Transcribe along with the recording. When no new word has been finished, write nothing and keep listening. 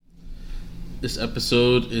This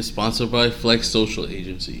episode is sponsored by Flex Social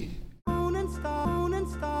Agency.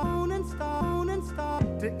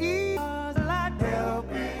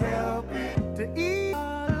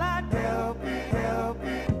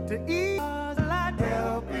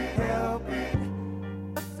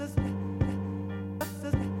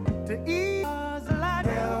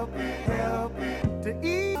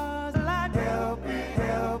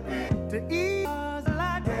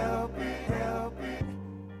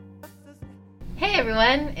 Hey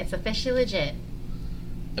everyone, it's officially legit.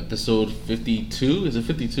 Episode 52? Is it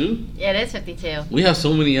 52? Yeah, it is 52. We have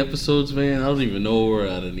so many episodes, man. I don't even know where we're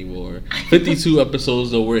at anymore. 52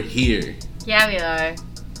 episodes, though. We're here. Yeah, we are.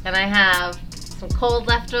 And I have some cold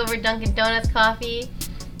leftover Dunkin' Donuts coffee.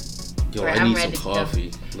 Yo, I need some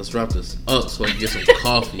coffee. Let's wrap this up so I can get some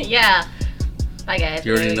coffee. Yeah. Bye, guys.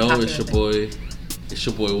 You already know it's your boy. It's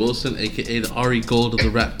your boy Wilson, a.k.a. the Ari Gold of the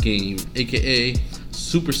rap game, a.k.a.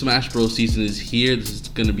 Super Smash Bros. Season is here. This is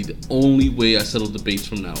going to be the only way I settle debates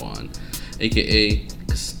from now on. A.k.a.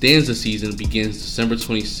 Costanza season begins December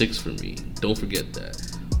 26th for me. Don't forget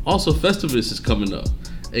that. Also, Festivus is coming up.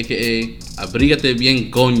 A.k.a. Abrígate bien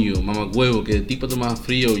coño, mamagüevo, que el tipo de más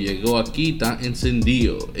frío llegó aquí tan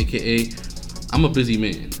encendido. A.k.a. I'm a busy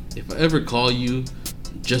man. If I ever call you,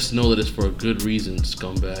 just know that it's for a good reason,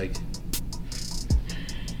 scumbag.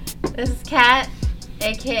 This is Kat,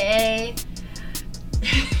 a.k.a.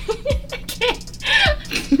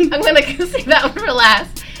 I'm gonna save that one for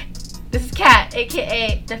last. This is Kat,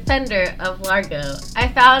 aka Defender of Largo. I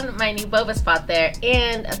found my new boba spot there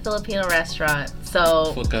and a Filipino restaurant.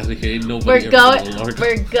 So fuck out of here. We're going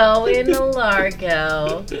to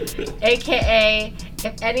Largo. Aka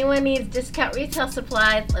if anyone needs discount retail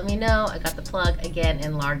supplies, let me know. I got the plug again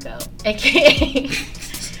in Largo. Aka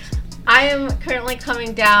I am currently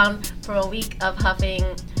coming down from a week of huffing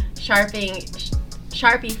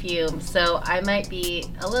Sharpie fumes, so I might be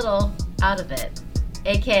a little out of it.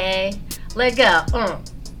 AKA, let go.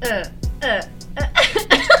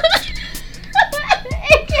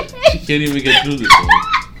 She can't even get through this one.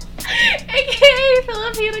 AKA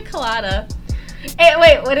Filipina colada. Hey,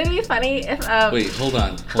 wait, wouldn't it be funny if Wait, hold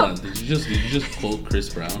on. Did you just quote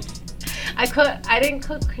Chris Brown? I didn't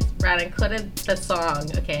quote Chris Brown. I quoted the song.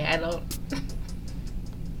 Okay, I don't.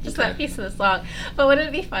 Just that piece of the song. But wouldn't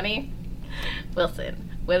it be funny? Wilson,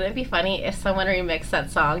 wouldn't it be funny if someone remixed that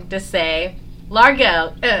song to say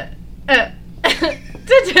Largo? It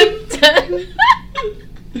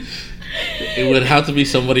would have to be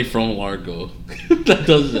somebody from Largo that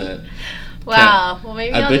does that. Wow. Well,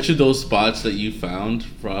 maybe I bet you those spots that you found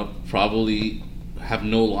probably have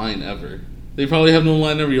no line ever. They probably have no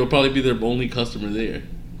line ever. You'll probably be their only customer there.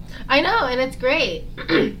 I know, and it's great.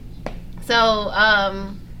 So,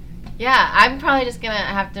 yeah, I'm probably just gonna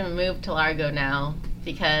have to move to Largo now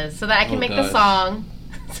so that I can make the song,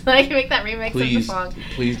 so that I can make that remix of the song.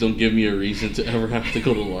 Please don't give me a reason to ever have to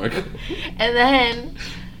go to Largo. And then,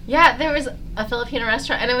 yeah, there was a Filipino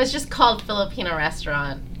restaurant, and it was just called Filipino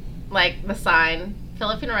Restaurant, like the sign,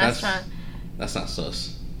 Filipino Restaurant. That's not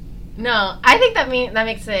sus. No, I think that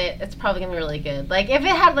makes it's probably gonna be really good. Like if it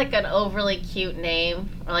had like an overly cute name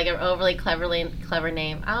or like an overly clever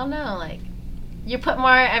name, I don't know, like. You put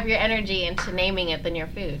more of your energy into naming it than your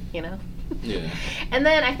food, you know? Yeah. And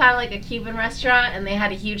then I found like a Cuban restaurant and they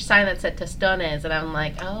had a huge sign that said Tostones and I'm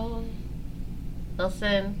like, oh,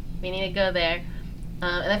 Wilson, we need to go there.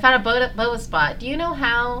 And I found a boba spot. Do you know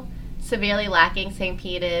how severely lacking St.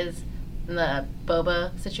 Pete is in the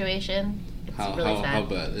boba situation? It's really sad. How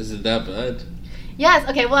bad? Is it that bad? Yes.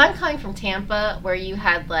 Okay, well, I'm coming from Tampa where you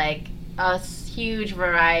had like a huge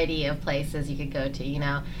variety of places you could go to, you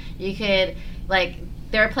know? You could... Like,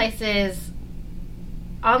 there are places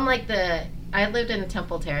on, like, I lived in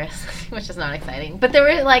Temple Terrace, which is not exciting. But there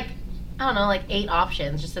were, like, I don't know, like 8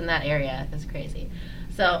 options just in that area. It's crazy.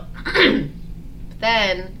 So,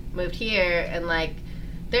 then moved here, and, like,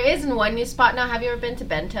 there is one new spot now. Have you ever been to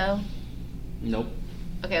Bento? Nope.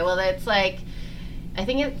 Okay, well, it's, like, I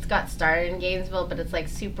think it's got started in Gainesville, but it's, like,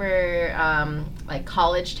 super, like,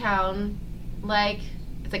 college town, like...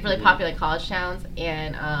 It's like really popular in college towns,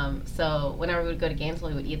 and so whenever we would go to Gainesville,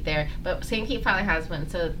 we would eat there. But St. Pete finally has one,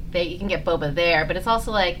 so you can get boba there. But it's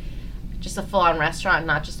also like just a full-on restaurant,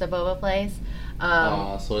 not just a boba place.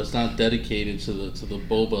 So it's not dedicated to the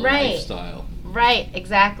boba lifestyle. Right,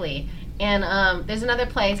 exactly. And there's another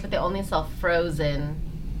place, but they only sell frozen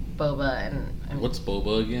boba. And what's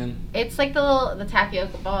boba again? It's like the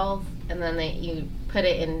tapioca balls, and then you put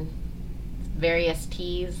it in various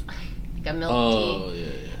teas. Like a milk tea.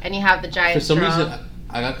 Yeah. And you have the giant For some straw. reason,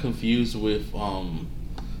 I got confused with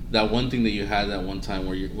that one thing that you had that one time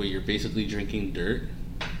where you're basically drinking dirt.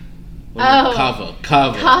 Oh, Kava.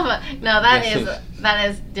 Kava. No, Yes. that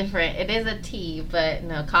is different. It is a tea, but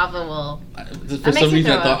no, Kava will. For some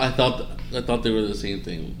reason, I thought they were the same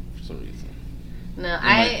thing. For some reason. No,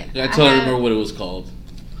 Until I remember what it was called.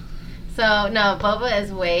 So no, boba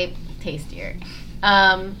is way tastier.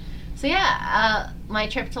 So yeah, my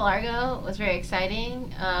trip to Largo was very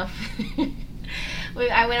exciting. I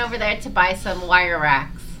went over there to buy some wire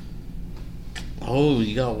racks. Oh,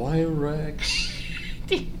 you got wire racks.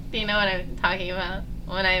 Do you know what I'm talking about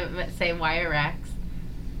when I say wire racks?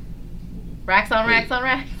 Racks on racks on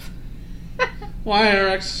racks. Wire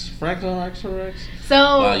racks, racks on racks on racks. So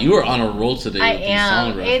wow, you were on a roll today with these am.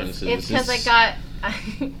 song references. It's because I got.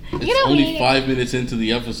 It's only 5 minutes into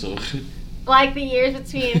the episode. Like the years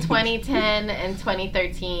between 2010 and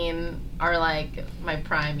 2013 are like my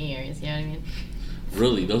prime years. You know what I mean?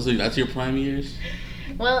 Really? That's your prime years?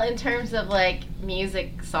 Well, in terms of like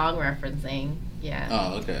music song referencing, yeah.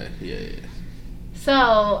 Oh, okay. Yeah. So,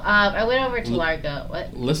 I went over to Largo.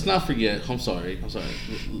 What? Let's not forget. I'm sorry.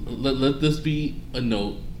 Let this be a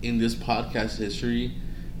note in this podcast history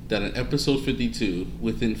that in episode 52,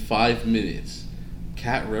 within 5 minutes,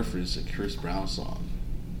 Kat referenced a Chris Brown song.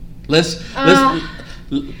 Let me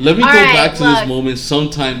go back to this moment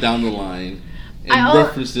sometime down the line and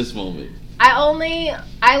reference this moment.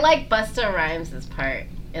 I like Busta Rhymes' part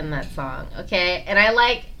in that song, okay? And I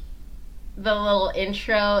like the little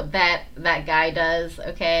intro that guy does,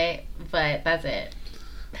 okay? But that's it.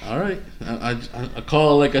 All right. I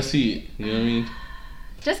call it like I see it. You know what I mean?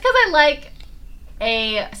 Just because I like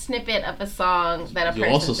a snippet of a song that a person You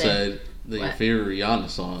also sings. said that your favorite Rihanna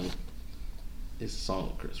song is the song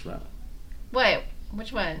with Chris Brown. Wait,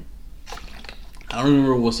 which one? I don't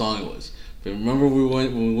remember what song it was. But remember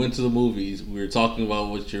when we went to the movies, we were talking about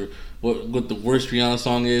what the worst Rihanna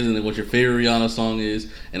song is and then what your favorite Rihanna song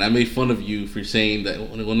is, and I made fun of you for saying that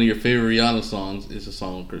one of your favorite Rihanna songs is a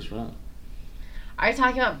song with Chris Brown. Are you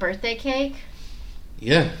talking about Birthday Cake?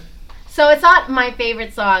 Yeah. So it's not my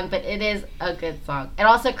favorite song, but it is a good song. And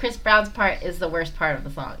also Chris Brown's part is the worst part of the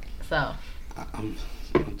song. So I'm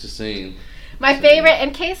just saying. My favorite,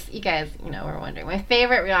 in case you guys, were wondering, my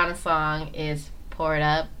favorite Rihanna song is Pour It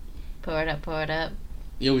Up. Pour it up, pour it up.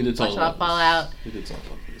 Yeah, we did talk about fall out. We did talk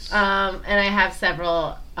about this. And I have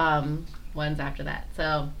several ones after that.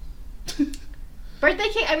 So, Birthday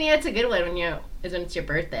Cake, I mean, it's a good one when it's your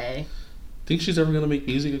birthday. Think she's ever gonna make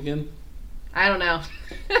music again? I don't know.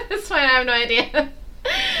 That's fine. I have no idea.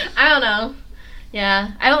 I don't know.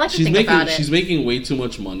 Yeah, I don't like to think about it. She's making way too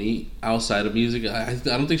much money outside of music. I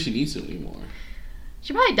don't think she needs to anymore.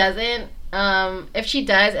 She probably doesn't. If she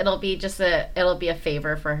does, it'll be a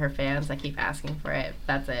favor for her fans that keep asking for it.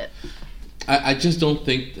 That's it. I just don't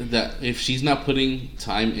think that if she's not putting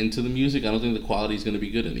time into the music, I don't think the quality is going to be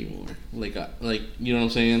good anymore. Like you know what I'm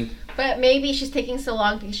saying? But maybe she's taking so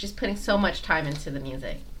long because she's putting so much time into the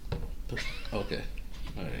music. Okay,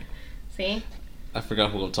 all right. See? I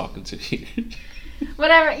forgot who I'm talking to here.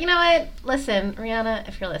 Whatever. You know what? Listen, Rihanna,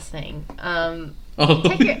 if you're listening,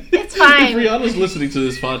 it's fine. Rihanna's listening to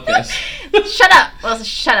this podcast. Shut up. Well,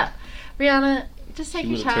 shut up. Rihanna, just take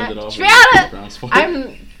your time.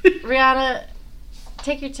 Rihanna,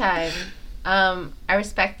 take your time. I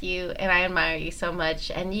respect you and I admire you so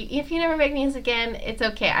much. And if you never make music again, it's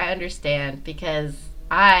okay. I understand because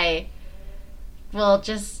I'll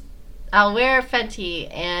wear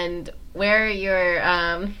Fenty and wear your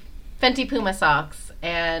Fenty Puma socks,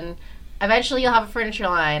 and eventually you'll have a furniture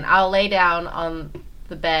line. I'll lay down on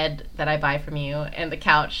the bed that I buy from you and the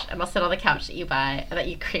couch, and I'll sit on the couch that you buy and that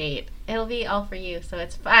you create. It'll be all for you, so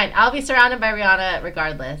it's fine. I'll be surrounded by Rihanna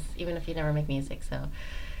regardless, even if you never make music, so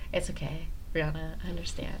it's okay. Rihanna, I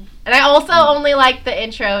understand. And I also only like the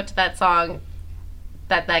intro to that song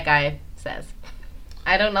that guy says.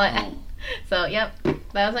 I don't know. So, yep,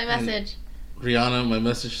 that was my message. And Rihanna, my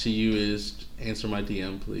message to you is answer my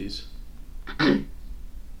DM, please.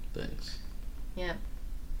 Thanks. Yeah.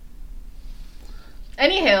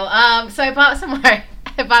 Anywho, so I bought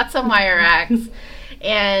some wire racks,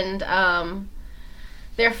 and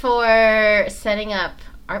therefore setting up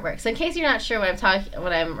artwork. So in case you're not sure what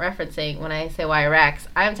I'm referencing when I say wire racks,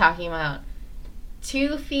 I'm talking about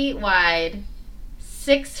 2 feet wide,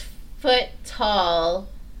 6 foot tall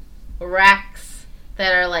racks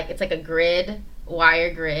that are it's like a grid,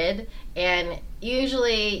 wire grid, and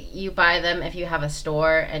usually you buy them if you have a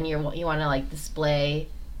store and you want to display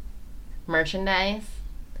merchandise,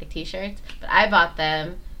 like t-shirts. But I bought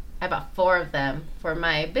 4 of them for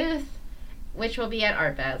my booth, which will be at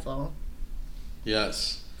Art Basel.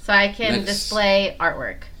 Yes. So I can display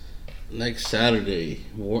artwork. Next Saturday,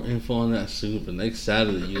 more info on that soon, but next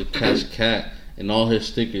Saturday you'll catch Kat and all his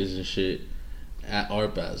stickers and shit at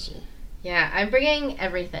Art Basel. Yeah, I'm bringing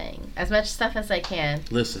everything, as much stuff as I can.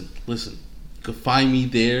 Listen. You can find me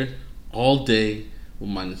there all day with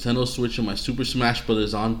my Nintendo Switch and my Super Smash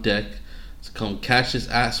Brothers on deck to come catch this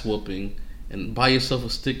ass whooping and buy yourself a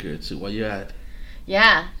sticker or two while you're at it.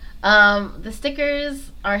 Yeah. The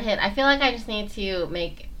stickers are hit. I feel like I just need to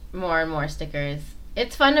make more and more stickers.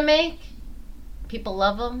 It's fun to make. People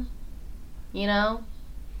love them. You know,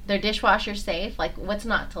 they're dishwasher safe. Like, what's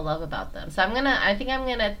not to love about them? So I think I'm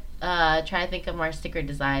gonna try to think of more sticker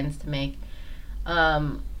designs to make.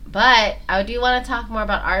 But I do want to talk more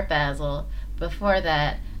about Art Basel. Before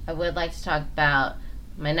that, I would like to talk about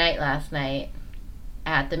my night last night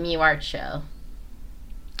at the Mew Art Show.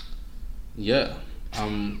 Yeah,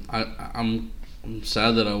 I'm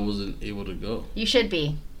sad that I wasn't able to go. You should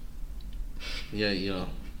be. Yeah,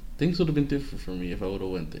 things would have been different for me if I would have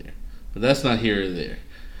went there. But that's not here or there.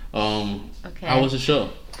 Okay. How was the show?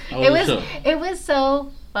 It was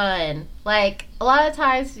so fun. Like, a lot of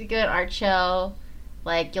times you go to an art show,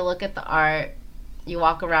 like, you look at the art, you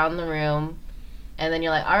walk around the room, and then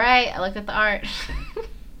you're like, all right, I looked at the art.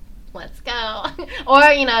 Let's go. Or,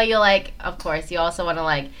 you like, of course, you also want to,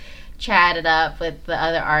 like, chat it up with the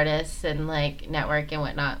other artists and, like, network and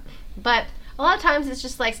whatnot. But a lot of times it's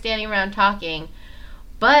just, like, standing around talking.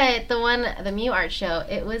 But the Mew Art Show,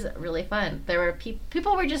 it was really fun. There were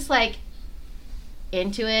people were just, like,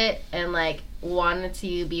 into it and, like, wanted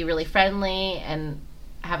to be really friendly and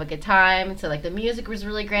have a good time. So, like, the music was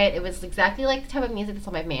really great. It was exactly like the type of music that's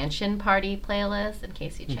on my Mansion Party playlist, in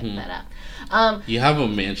case you check that out. You have a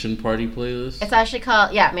Mansion Party playlist? It's actually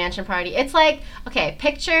called, Mansion Party. It's like, okay,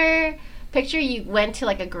 picture you went to,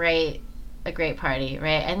 like, a great party,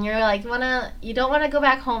 right? And you're like, you don't want to go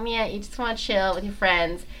back home yet. You just want to chill with your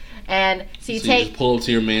friends. And so you just pull up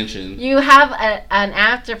to your mansion. You have an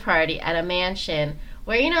after party at a mansion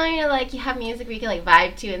where, you're like, you have music where you can, like,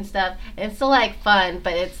 vibe to and stuff. And it's still, like, fun,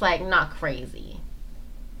 but it's, like, not crazy.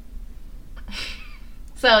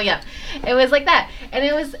 So, yeah, it was like that. And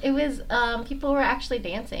it was people were actually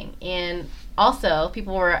dancing. And also,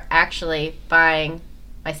 people were actually buying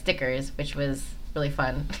my stickers, which was really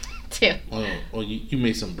fun, too. Oh, you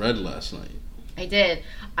made some bread last night. I did.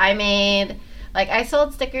 I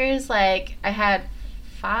sold stickers, like, I had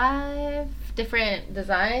 5 different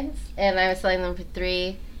designs, and I was selling them for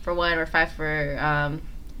 3 for 1 or 5 for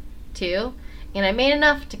 2, and I made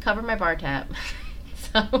enough to cover my bar tab.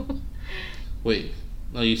 So. Wait,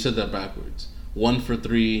 no, you said that backwards. 1 for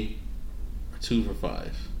 3, or 2 for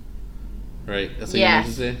 5. Right? That's what you meant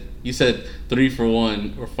to say? You said 3 for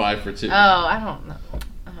 1 or 5 for 2. Oh, I don't know.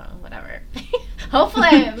 Whatever. Hopefully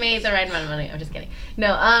I made the right amount of money. I'm just kidding.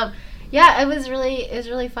 No, yeah, it was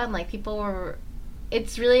really fun. Like,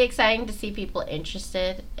 it's really exciting to see people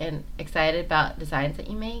interested and excited about designs that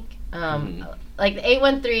you make. Like, the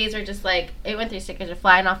 813s are just, like, 813 stickers are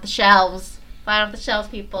flying off the shelves,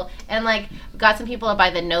 people. And, like, we got some people to buy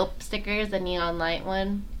the Nope stickers, the neon light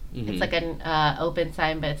one. It's like an open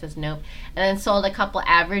sign, but it says Nope. And then sold a couple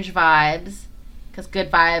Average Vibes, because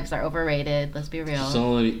good vibes are overrated. Let's be real.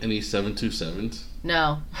 So any 727s?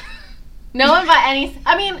 No. No one bought any.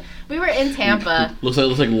 I mean, we were in Tampa. looks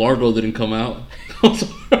like Largo didn't come out. I'm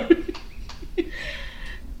sorry.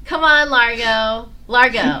 Come on, Largo.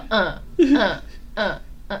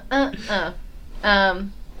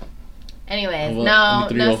 Anyways, no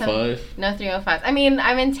 305. No 305. I mean,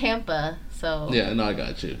 I'm in Tampa, so. Yeah, no, I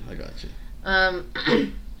got you.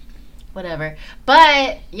 Whatever.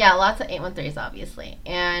 But yeah, lots of 813s, obviously,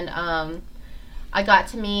 and I got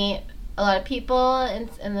to meet a lot of people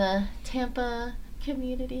in the Tampa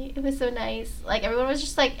community. It was so nice. Like, everyone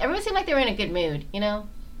seemed like they were in a good mood,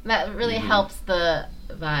 That really helps the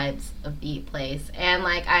vibes of the place. And,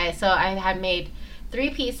 like, I had made 3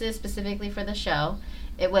 pieces specifically for the show.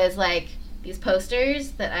 It was, like, these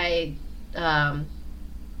posters that I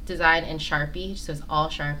designed in Sharpie, so it's all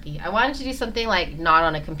Sharpie. I wanted to do something, like, not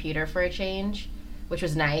on a computer for a change, which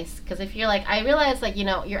was nice. Because if you're, like, I realized, like,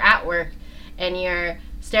 you're at work and you're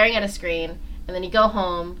staring at a screen, and then you go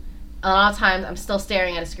home. A lot of times I'm still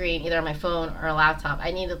staring at a screen, either on my phone or a laptop.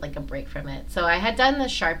 I needed, like, a break from it. So I had done the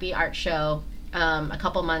Sharpie art show a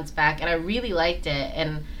couple months back, and I really liked it.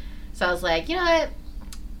 And so I was like, you know what?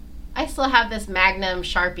 I still have this Magnum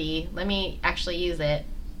Sharpie. Let me actually use it.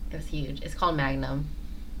 It was huge. It's called Magnum.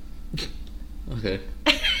 Okay.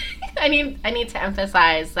 I need to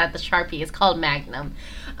emphasize that the Sharpie is called Magnum.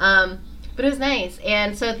 But it was nice.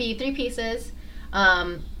 And so the 3 pieces,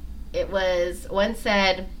 it was, one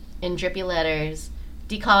said in drippy letters,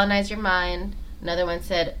 decolonize your mind. Another one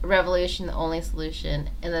said revolution, the only solution.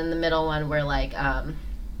 And then the middle one were, like,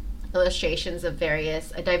 illustrations of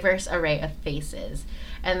a diverse array of faces.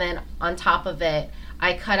 And then on top of it,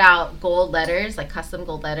 I cut out gold letters, like custom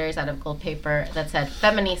gold letters out of gold paper that said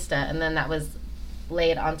Feminista, and then that was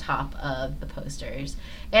laid on top of the posters.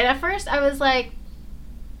 And at first I was like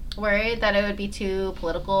worried that it would be too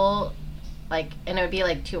political, like, and it would be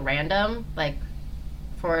like too random, like,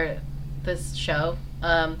 for this show,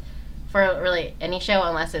 for really any show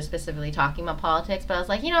unless they're specifically talking about politics. But I was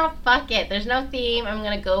like, fuck it, there's no theme, I'm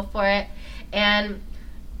gonna go for it. And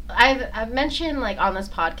I've mentioned, like, on this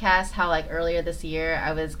podcast how, like, earlier this year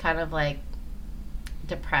I was kind of, like,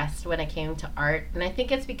 depressed when it came to art. And I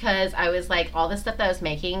think it's because I was, like, all the stuff that I was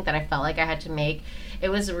making that I felt like I had to make, it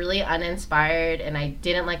was really uninspired and I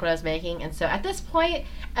didn't like what I was making. And so at this point,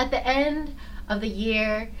 at the end of the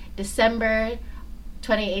year, December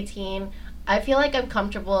 2018, I feel like I'm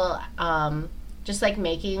comfortable just, like,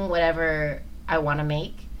 making whatever I want to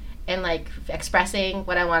make and, like, expressing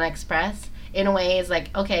what I want to express in ways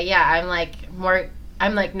like, okay, yeah,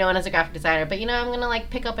 I'm known as a graphic designer, but I'm gonna, like,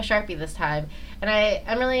 pick up a Sharpie this time, and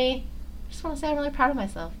I just want to say I'm really proud of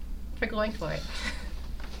myself for going for it.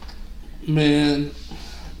 Man,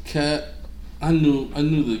 Kat, I knew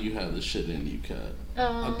that you had the shit in you, Kat.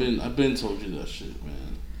 I've been told you that shit,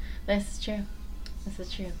 man. This is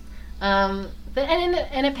true. But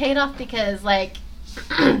it paid off because, like,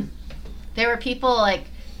 there were people, like,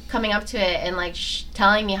 coming up to it and, like,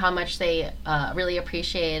 telling me how much they really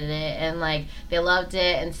appreciated it and, like, they loved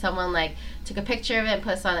it, and someone, like, took a picture of it and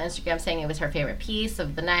posted on Instagram saying it was her favorite piece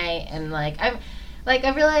of the night. And, like, I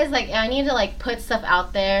realized, like, I need to, like, put stuff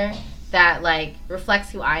out there that, like, reflects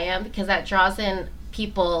who I am, because that draws in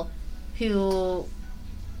people who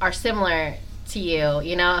are similar to you,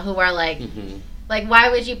 who are, like, like, why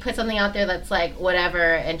would you put something out there that's, like,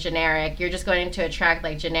 whatever and generic? You're just going to attract,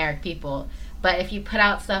 like, generic people. But if you put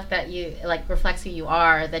out stuff that you, like, reflects who you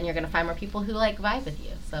are, then you're going to find more people who, like, vibe with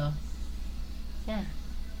you. So, yeah.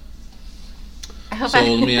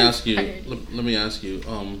 Let me ask you,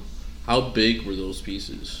 how big were those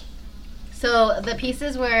pieces? So the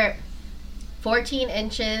pieces were 14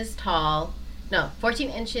 inches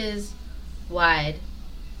wide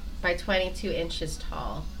by 22 inches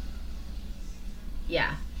tall.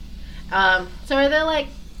 Yeah. So they're, like,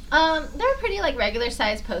 they're pretty, like, regular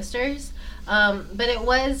size posters. But it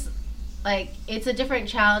was, like, it's a different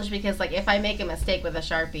challenge because, like, if I make a mistake with a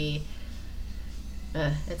Sharpie,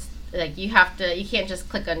 it's, like, you can't just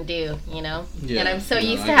click undo, Yeah, and I'm so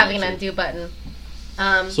used to having an undo button.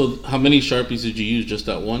 So how many Sharpies did you use? Just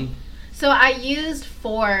that one? So I used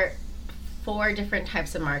four different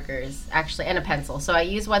types of markers, actually, and a pencil. So I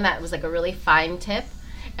used one that was, like, a really fine tip,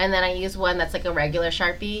 and then I used one that's, like, a regular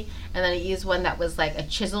Sharpie, and then I used one that was, like, a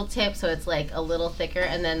chisel tip, so it's, like, a little thicker,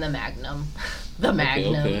 and then the Magnum.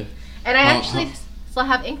 Okay. And I actually still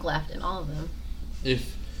have ink left in all of them.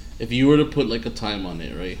 If you were to put, like, a time on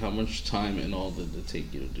it, right, how much time and all did it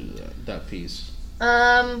take you to do that piece?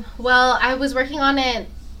 Well, I was working on it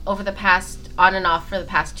on and off for the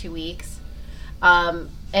past 2 weeks.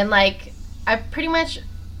 And, like, I pretty much,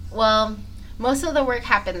 most of the work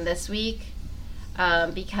happened this week.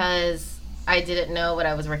 Because I didn't know what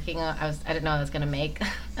I was working on. I didn't know I was gonna make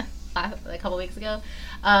a couple weeks ago.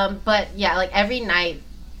 But yeah, like, every night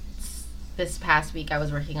this past week I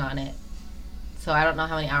was working on it. So I don't know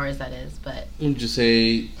how many hours that is, but would you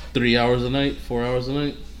say 3 hours a night, 4 hours a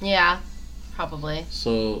night? Yeah, probably.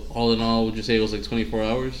 So all in all, would you say it was like 24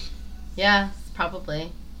 hours? Yeah,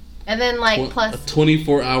 probably. And then, like, plus a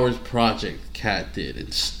 24 hours project Kat did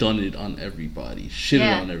and stunned on everybody,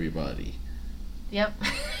 shitted on everybody. Yep.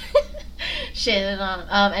 Shit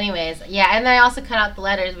on. Anyways, yeah, and then I also cut out the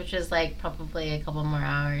letters, which is, like, probably a couple more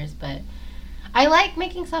hours. But I like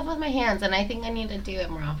making stuff with my hands, and I think I need to do it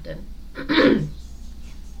more often.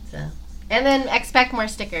 So, and then expect more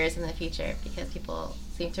stickers in the future because people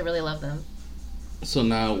seem to really love them. So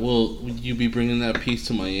now, will you be bringing that piece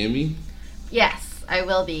to Miami? Yes, I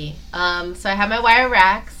will be. So I have my wire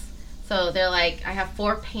racks. So they're, like, I have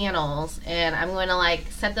 4 panels, and I'm going to,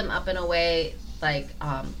 like, set them up in a way, like,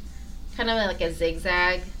 kind of like a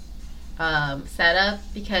zigzag setup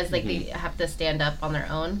because, like, they have to stand up on their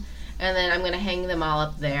own. And then I'm going to hang them all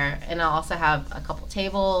up there. And I'll also have a couple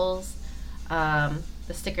tables,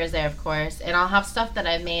 the stickers there, of course. And I'll have stuff that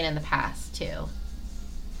I've made in the past, too.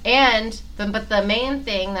 But the main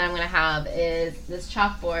thing that I'm going to have is this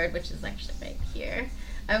chalkboard, which is actually right here.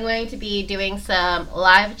 I'm going to be doing some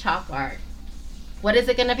live chalk art. What is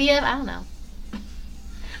it going to be of? I don't know.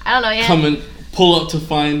 I don't know yet. Come and pull up to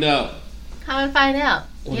find out. Come and find out.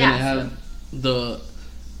 We're going to have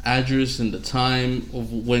address and the time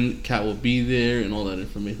of when Kat will be there and all that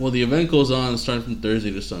information. Well, the event goes on starting from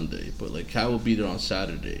Thursday to Sunday, but like Kat will be there on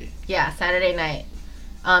Saturday. Yeah, Saturday night,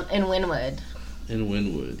 in Wynwood. In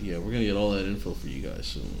Wynwood, yeah, we're gonna get all that info for you guys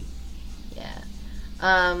soon. Yeah.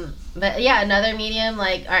 But yeah, another medium,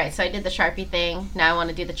 like, all right, so I did the Sharpie thing. Now I want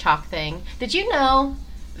to do the chalk thing. Did you know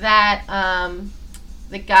that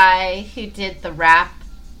the guy who did the rap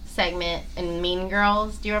segment in Mean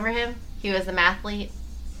Girls, do you remember him? He was the mathlete.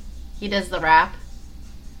 He does the rap.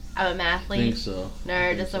 I'm a mathlete. I think so.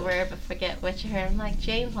 Nerd is the word, but forget which hair. I'm like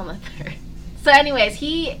James on the third. So anyways,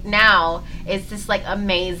 he now is this like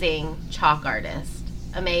amazing chalk artist.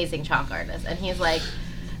 Amazing chalk artist. And he's like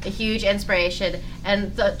a huge inspiration.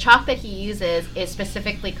 And the chalk that he uses is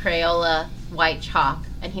specifically Crayola white chalk.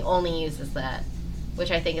 And he only uses that, which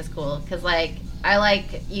I think is cool. Because like, I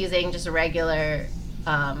like using just regular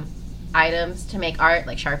items to make art,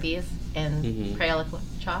 like Sharpies and Crayola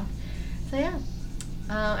chalk. So yeah,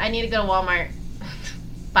 I need to go to Walmart,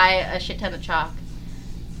 buy a shit ton of chalk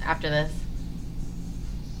after this.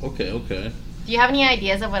 Okay. Do you have any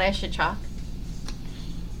ideas of what I should chalk?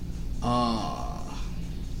 I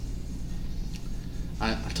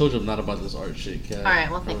told you I'm not about this art shit, Kat. All right,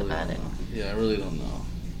 well think about it. Yeah, I really don't know.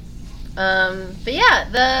 But yeah,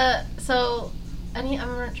 I'm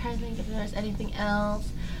gonna try to think if there's anything else.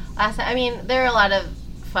 Last time, I mean, there are a lot of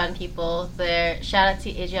fun people there. Shout out to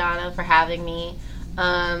Adriana for having me.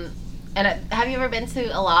 And have you ever been to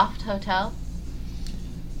a Loft Hotel?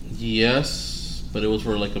 Yes, but it was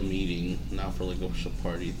for like a meeting, not for like a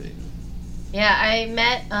party thing. Yeah, I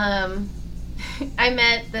met I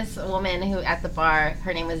met this woman who at the bar,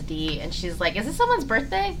 her name was Dee, and she's like, "Is this someone's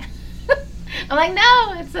birthday?" I'm like,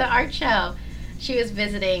 "No, it's an art show." She was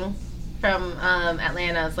visiting from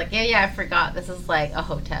Atlanta. I was like, yeah, I forgot this is like a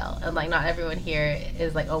hotel, and like not everyone here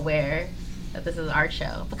is like aware that this is an art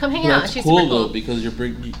show. But come hang out. That's She's cool super cool though, because you're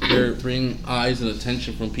bringing eyes and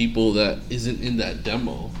attention from people that isn't in that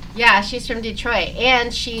demo. Yeah, she's from Detroit,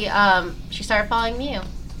 and she started following Mew.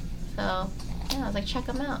 So yeah, I was like, check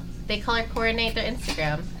them out. They color coordinate their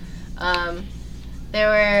Instagram. There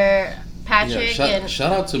were Patrick and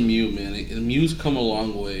shout out to Mew, man. Mew's come a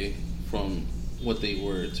long way from what they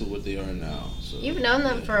were to what they are now. So you've known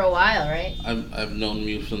them for a while, right? I've known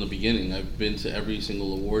Mew from the beginning. I've been to every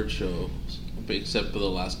single award show except for the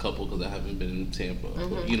last couple because I haven't been in Tampa.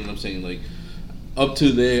 But you know what I'm saying? Like up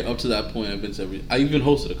to that point, I've been to every. I even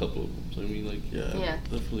hosted a couple of them. So I mean, like yeah.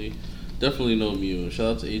 Definitely know Mew.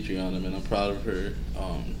 Shout out to Adriana, man. I'm proud of her.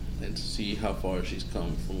 And to see how far she's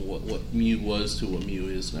come from what Mew was to what Mew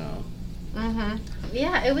is now.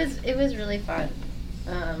 Yeah, it was really fun.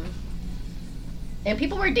 And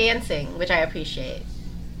people were dancing, which I appreciate.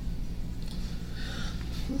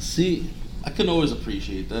 See, I can always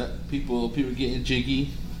appreciate that. People getting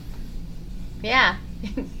jiggy. Yeah,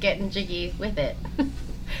 getting jiggy with it.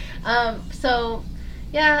 So,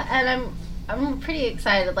 yeah, and I'm pretty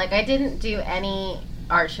excited. Like, I didn't do any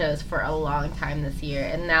art shows for a long time this year,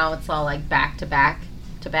 and now it's all like back to back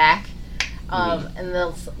in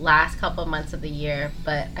the last couple of months of the year.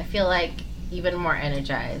 But I feel like even more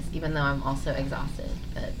energized, even though I'm also exhausted.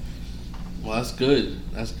 But well, that's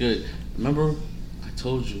good. Remember, I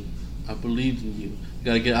told you, I believed in you. You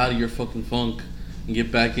gotta get out of your fucking funk and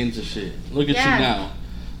get back into shit. Look at you now.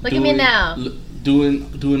 Look at me now. Doing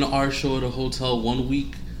an art show at a hotel one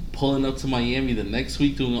week, pulling up to Miami the next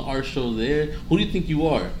week, doing an art show there. Who do you think you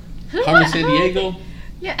are? Carmen Sandiego?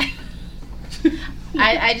 Yeah.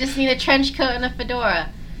 I just need a trench coat and a fedora.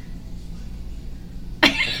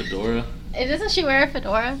 A fedora? Doesn't she wear a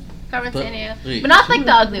fedora? Carmen Sandiego? Wait, but not like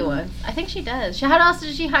the ugly ones. I think she does. How else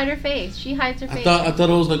does she hide her face? She hides her face. I thought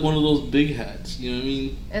it was like one of those big hats. You know what I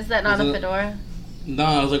mean? Is that not a fedora?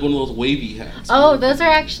 Nah, it was like one of those wavy hats. Oh, those are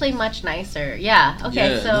actually much nicer. Yeah.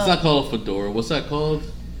 Okay. Yeah, so it's not called a fedora. What's that called?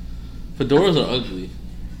 Fedoras are ugly.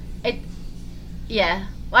 Yeah.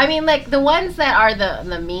 Well, I mean, like the ones that are the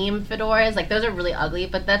meme fedoras, like those are really ugly.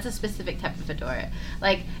 But that's a specific type of fedora.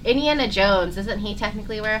 Like Indiana Jones, doesn't he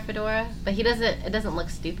technically wear a fedora? But he doesn't. It doesn't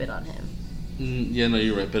look stupid on him. Yeah, no,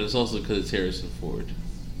 you're right. But it's also because it's Harrison Ford.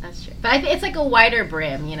 That's true. But it's like a wider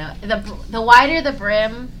brim. You know, the wider the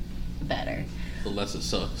brim, the better. The less it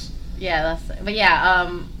sucks. Yeah, but yeah,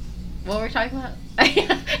 what were we talking about?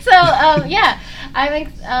 So, yeah, I think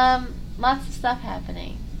lots of stuff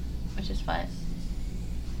happening, which is fun.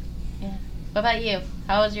 Yeah. What about you?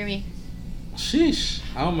 How was your week? Sheesh.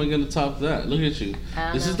 How am I gonna top that? Look at you.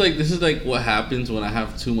 This is like what happens when I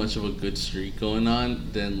have too much of a good streak going on.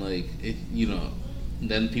 Then like it,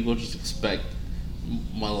 then people just expect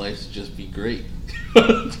my life to just be great.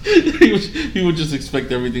 People just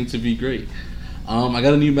expect everything to be great. I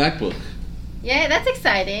got a new MacBook. Yeah, that's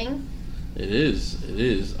exciting. It is. It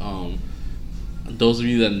is. Those of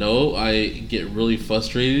you that know, I get really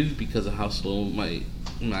frustrated because of how slow my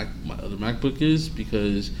other MacBook is,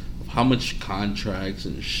 because of how much contracts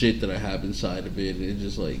and shit that I have inside of it, and it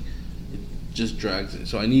just drags it.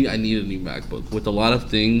 So I need a new MacBook with a lot of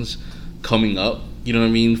things coming up. You know what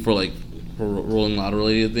I mean? For Rolling Loud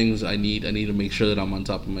related things, I need to make sure that I'm on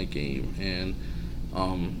top of my game, and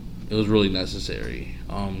it was really necessary.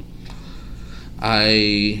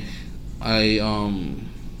 I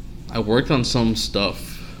worked on some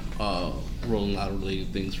stuff, Rolling Loud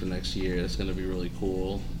related things for next year. That's gonna be really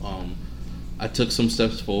cool. I took some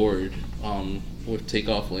steps forward with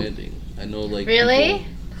Takeoff Landing. I know, like, really.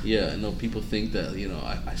 I know people think that, you know,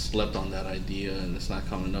 I slept on that idea and it's not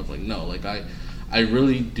coming up. Like, no, like I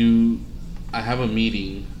really do. I have a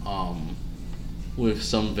meeting with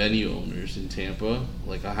some venue owners in Tampa.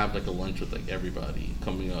 Like, I have like a lunch with like everybody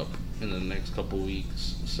coming up in the next couple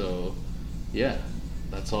weeks. So yeah,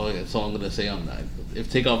 that's all I'm gonna say on that.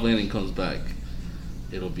 If Takeoff Landing comes back,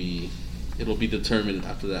 it'll be determined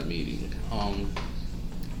after that meeting.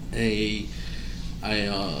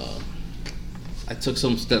 I took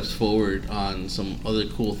some steps forward on some other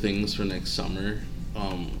cool things for next summer,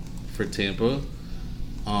 for Tampa.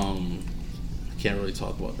 I can't really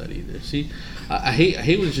talk about that either. See, I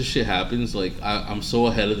hate when just shit happens. Like, I'm so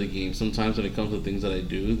ahead of the game sometimes when it comes to things that I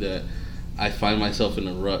do, that I find myself in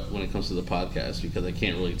a rut when it comes to the podcast, because I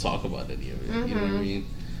can't really talk about any of it. Mm-hmm. You know what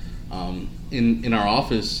I mean? In our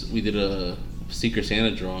office, we did a Secret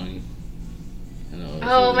Santa drawing.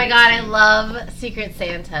 Oh my god, I love Secret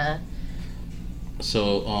Santa.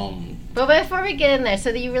 So, but before we get in there,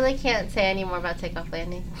 so that you really can't say any more about Takeoff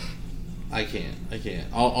Landing? I can't.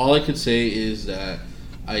 All I could say is that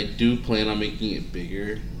I do plan on making it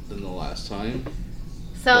bigger than the last time.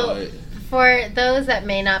 So, for those that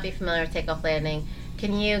may not be familiar with Takeoff Landing,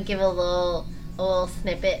 can you give a little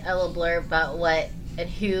snippet, a little blurb about what and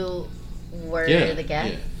who were the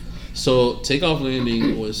guests? Yeah. So, Takeoff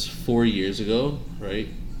Landing was 4 years ago, right?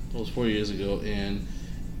 It was 4 years ago, and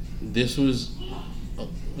this was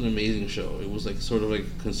an amazing show. It was like sort of like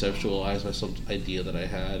conceptualized by some idea that I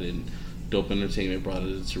had, and Dope Entertainment brought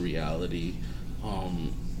it into reality.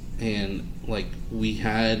 And like, we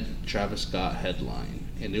had Travis Scott headline,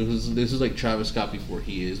 and this was like Travis Scott before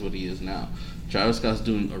he is what he is now. Travis Scott's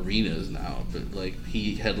doing arenas now, but like,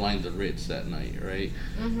 he headlined the Ritz that night, right?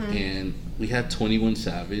 Mm-hmm. And we had 21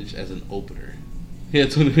 Savage as an opener. We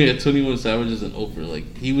had 21 Savage as an opener.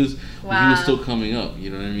 Like, he was still coming up.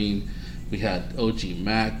 You know what I mean? We had OG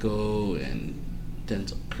Mako and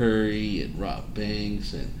Denzel Curry and Rob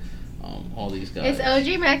Banks and all these guys. It's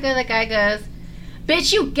OG Mako. The guy goes,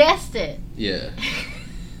 "Bitch, you guessed it." Yeah.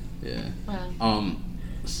 Yeah. Wow.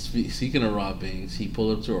 Speaking of Rob Banks, he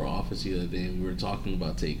pulled up to our office the other day and we were talking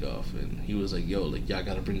about Takeoff, and he was like, "Yo, like, y'all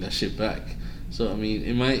gotta bring that shit back." So I mean,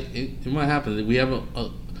 it might happen. We have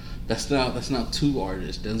a that's now two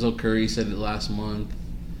artists. Denzel Curry said it last month.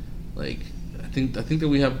 Like, I think that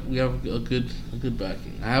we have a good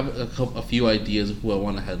backing. I have a few ideas of who I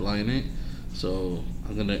want to headline it, so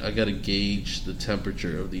I gotta gauge the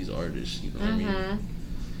temperature of these artists. You know what I mean?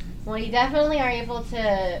 Well, you definitely are able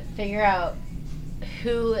to figure out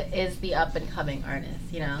who is the up and coming artist.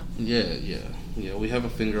 You know? Yeah. We have a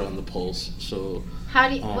finger on the pulse. So how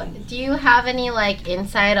do do you have any like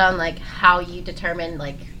insight on like how you determine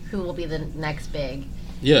like who will be the next big?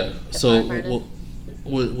 Yeah. So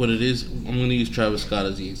what it is, I'm going to use Travis Scott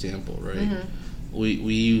as the example, right? Mm-hmm.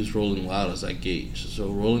 We use Rolling Loud as that gauge. So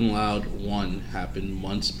Rolling Loud 1 happened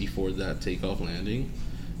months before that Takeoff Landing,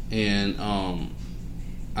 and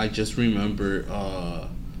I just remember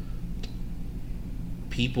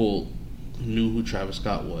people knew who Travis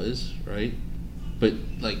Scott was, right? But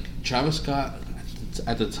like, Travis Scott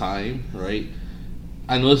at the time, right?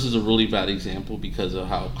 I know this is a really bad example because of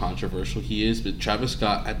how controversial he is, but Travis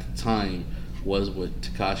Scott at the time was what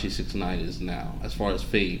Tekashi 69 is now, as far as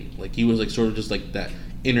fame. Like, he was like sort of just like that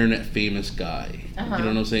internet famous guy. Uh-huh. You know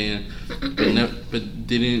what I'm saying? But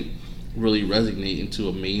didn't really resonate into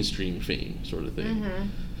a mainstream fame sort of thing. Mm-hmm.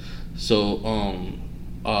 So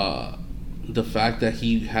the fact that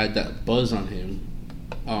he had that buzz on him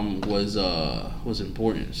was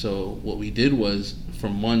important. So what we did was, for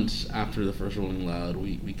months after the first Rolling Loud,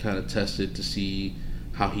 we kind of tested to see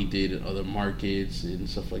how he did in other markets and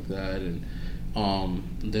stuff like that, and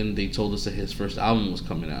then they told us that his first album was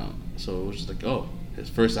coming out. So it was just like, oh, his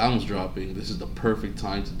first album's dropping, this is the perfect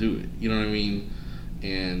time to do it. You know what I mean?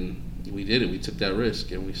 And we did it. We took that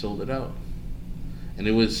risk and we sold it out. And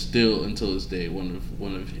it was still, until this day,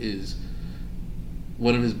 one of his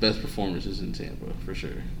one of his best performances in Tampa for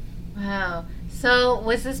sure. Wow. So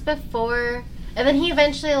was this before? And then he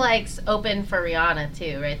eventually like opened for Rihanna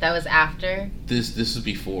too, right? That was after. This is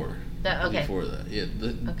before. Okay. Before that, yeah.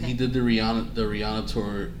 Okay. He did the Rihanna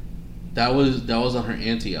tour. That was on her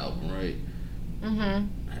Anti album, right? Mhm.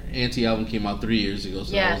 Her Anti album came out 3 years ago,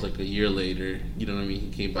 so that was like a year later. You know what I mean? He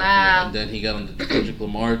came back, for that. And then he got on the Kendrick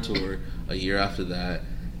Lamar tour a year after that,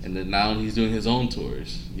 and then now he's doing his own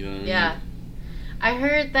tours. You know what I mean? Yeah. I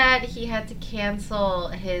heard that he had to cancel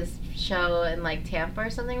his show in like Tampa or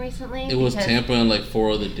something recently. It was Tampa and like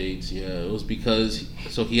 4 other dates. Yeah, it was because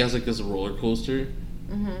he has like this roller coaster.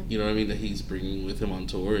 Mm-hmm. You know what I mean? That he's bringing with him on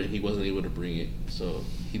tour, and he wasn't able to bring it, so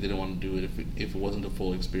he didn't want to do it if it wasn't a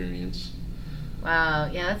full experience. Wow,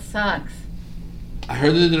 yeah, that sucks. I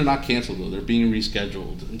heard that they're not canceled though; they're being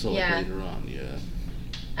rescheduled until like later on. Yeah.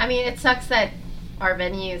 I mean, it sucks that our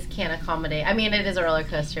venues can't accommodate. I mean, it is a roller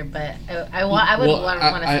coaster, but I would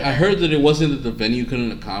want to see I heard that it wasn't that the venue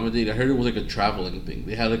couldn't accommodate. I heard it was like a traveling thing.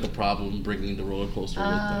 They had like a problem bringing the roller coaster with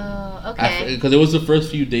them. Oh, okay. Because it was the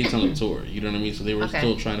first few dates on the tour. You know what I mean? So they were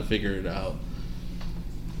still trying to figure it out.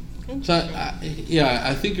 So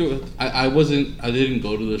I think it was, I didn't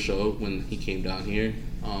go to the show when he came down here,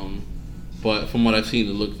 but from what I've seen,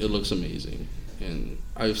 it looks amazing, and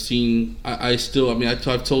I've seen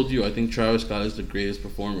I've told you I think Travis Scott is the greatest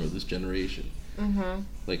performer of this generation. Mm-hmm.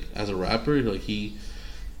 Like as a rapper, like he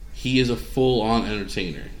is a full on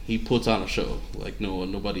entertainer. He puts on a show like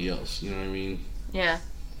nobody else. You know what I mean? Yeah.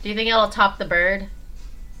 Do you think it'll top the Bird?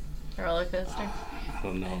 The roller coaster? I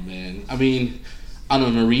don't know, man. I mean, on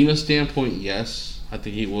an arena standpoint, yes, I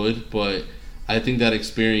think he would, but I think that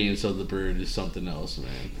experience of the Bird is something else,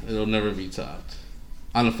 man. It'll never be topped.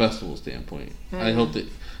 On a festival standpoint. Mm-hmm. I hope that,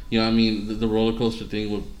 you know, I mean, the roller coaster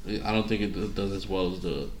thing I don't think it does as well as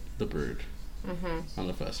the Bird. Mm-hmm. On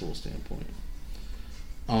a festival standpoint.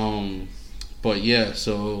 But yeah,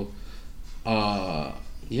 so,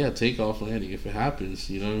 Takeoff landing, if it happens,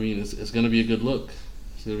 you know what I mean? It's gonna be a good look.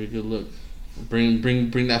 It's gonna be a good look.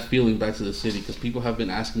 Bring that feeling back to the city, because people have been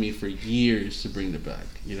asking me for years to bring it back.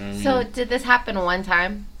 You know what I mean? So did this happen one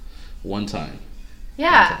time? One time.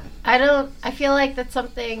 Yeah, I feel like that's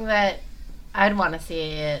something that I'd want to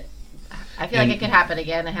see it. I feel like it could happen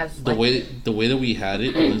again. It has the way that we had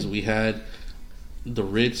it was we had the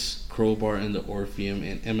Ritz, Crowbar, and the Orpheum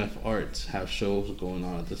and MF Arts have shows going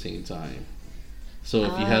on at the same time. So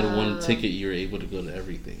if you had one ticket, you were able to go to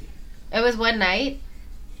everything. It was one night?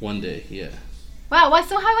 One day, yeah. Wow,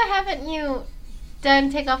 so how haven't you done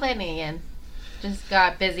Takeoff Landing again? Just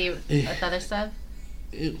got busy with other stuff?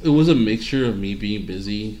 It was a mixture of me being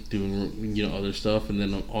busy doing other stuff, and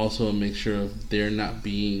then also a mixture of there not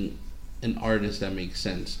being an artist that makes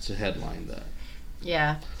sense to headline that.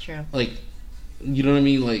 Yeah, true. Like, you know what I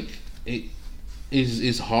mean? Like, it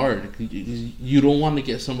is hard. You don't want to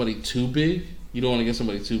get somebody too big. You don't want to get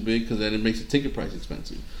somebody too big because then it makes the ticket price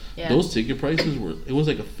expensive. Yeah. Those ticket prices was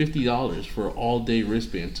like a $50 for an all day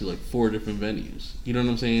wristband to like 4 different venues. You know what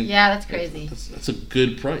I'm saying? Yeah, that's crazy. That's a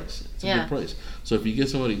good price. It's a good price. So if you get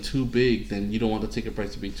somebody too big, then you don't want the ticket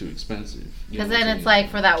price to be too expensive. Because then it's like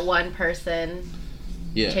for that one person,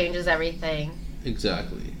 changes everything.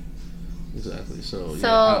 Exactly.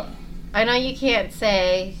 So I know you can't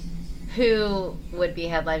say who would be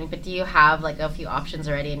headlining, but do you have like a few options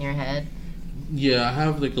already in your head? Yeah, I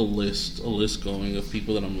have like a list going of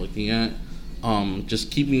people that I'm looking at. Just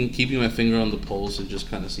keeping my finger on the pulse and just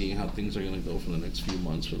kind of seeing how things are gonna go for the next few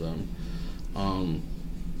months for them.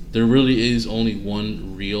 There really is only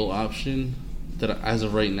one real option that, as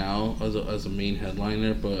of right now, as a main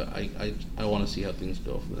headliner. But I want to see how things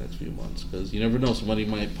go for the next few months, because you never know, somebody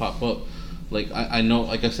might pop up. Like I know,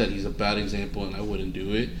 like I said, he's a bad example, and I wouldn't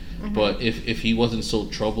do it. Mm-hmm. But if he wasn't so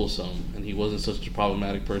troublesome and he wasn't such a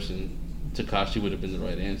problematic person, Tekashi would have been the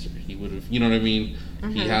right answer. He would have, you know what I mean?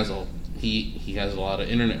 Mm-hmm. He has a lot of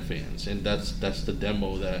internet fans, and that's the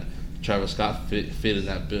demo that Travis Scott fit in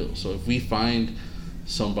that bill. So if we find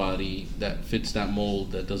somebody that fits that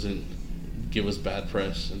mold, that doesn't give us bad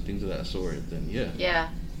press and things of that sort, then yeah. Yeah.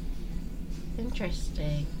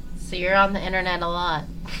 Interesting. So you're on the internet a lot.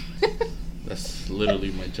 That's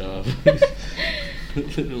literally my job.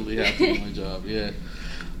 Literally half of my job, yeah.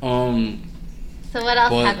 So what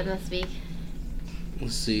else happened this week?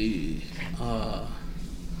 Let's see.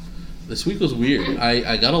 This week was weird.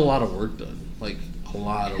 I got a lot of work done. Like, a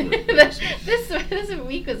lot of work done. This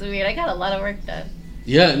week was weird. I got a lot of work done.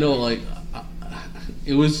 Yeah, no, like,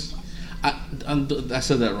 it was... I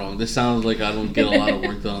said that wrong. This sounds like I don't get a lot of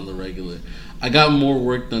work done on the regular. I got more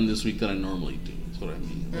work done this week than I normally do. That's what I mean.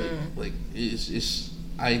 Like it's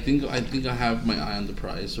I think I have my eye on the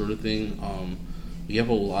prize, sort of thing. we have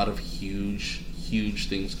a lot of huge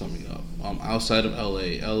things coming up. Outside of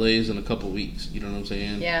LA is in a couple weeks. You know what I'm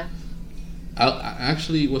saying? Yeah.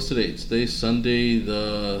 Actually, what's today? Today's Sunday,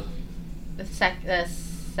 the second.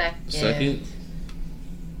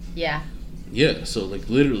 Yeah. Yeah. So like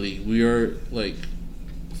literally, we are like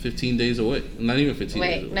 15 days away. Not even 15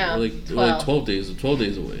 days away. No. We're like 12 days. 12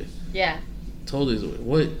 days away. Yeah. 12 days away.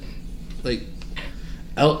 What? Like,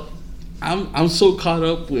 I'm so caught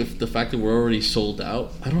up with the fact that we're already sold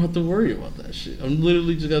out. I don't have to worry about that shit. I'm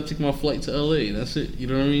literally just gotta take my flight to LA and that's it. You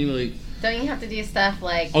know what I mean? Like, don't you have to do stuff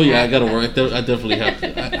like? Oh yeah, I gotta work. I definitely have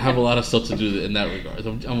to. I have a lot of stuff to do in that regard.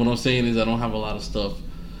 What I'm saying is I don't have a lot of stuff.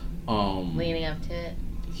 Leading up to it.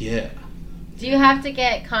 Yeah. Do you have to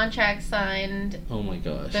get contracts signed? Oh my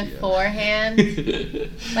gosh. Beforehand. Yeah.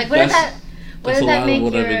 Like what does that? What does that make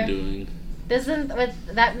what your? I've been doing. Doesn't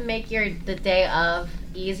that make the day of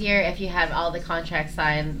easier if you had all the contracts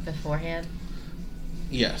signed beforehand?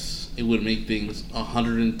 Yes, it would make things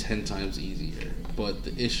 110 times easier. But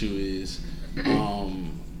the issue is,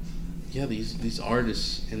 these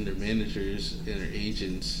artists and their managers and their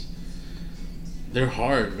agents, they're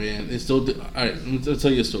hard, man. It's still all right. I'll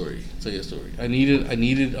tell you a story. I needed.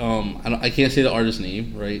 I can't say the artist's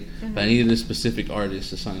name, right? Mm-hmm. But I needed a specific artist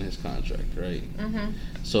to sign his contract, right? Mm-hmm.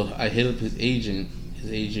 So I hit up his agent.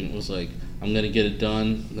 His agent was like, "I'm gonna get it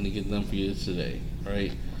done. I'm gonna get it done for you today,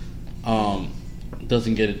 right?"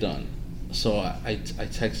 Doesn't get it done. So I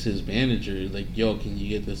text his manager like, "Yo, can you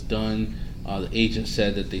get this done?" The agent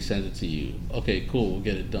said that they sent it to you. Okay, cool. We'll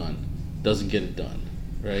get it done. Doesn't get it done,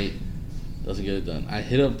 right? Doesn't get it done. I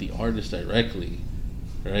hit up the artist directly,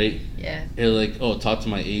 right? Yeah. They're like, "Oh, talk to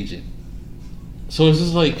my agent." So it's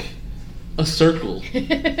just like a circle,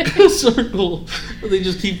 a circle. They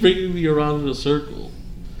just keep bringing me around in a circle.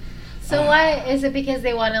 So why is it? Because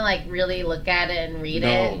they want to like really look at it and read it?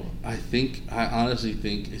 No, I honestly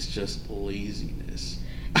think it's just laziness.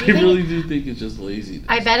 I really do think it's just laziness.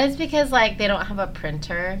 I bet it's because like they don't have a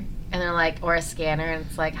printer and they're like, or a scanner, and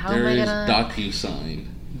it's like, how am I gonna? DocuSign.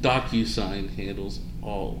 DocuSign handles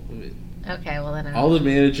all of it. Okay, well then. All the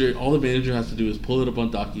manager has to do is pull it up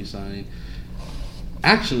on DocuSign.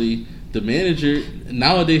 Actually, the manager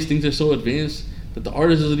nowadays things are so advanced that the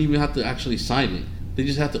artist doesn't even have to actually sign it. They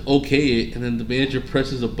just have to okay it, and then the manager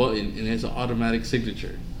presses a button, and it's an automatic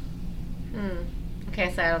signature. Okay,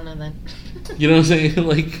 so I don't know then. You know what I'm saying?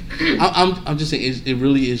 Like, I'm just saying it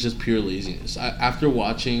really is just pure laziness. After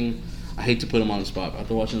watching, I hate to put him on the spot.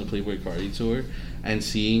 After watching the Playboi Carti tour and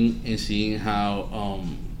seeing how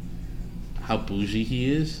bougie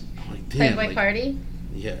he is, I'm like, damn. Playboi Carti?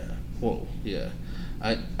 Yeah. Whoa. Yeah.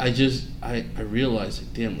 I realized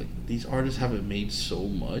like, damn, like these artists haven't made so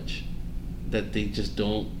much that they just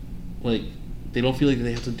don't like. They don't feel like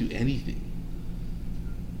they have to do anything.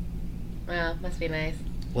 Well, must be nice.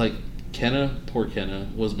 Like poor Kenna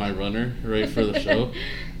was my runner, right, for the show.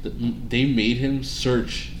 They made him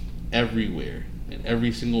search everywhere, in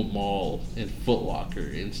every single mall and Foot Locker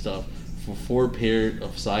and stuff, for 4 pair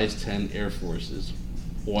of size 10 Air Forces.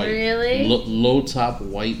 White. Really? Low top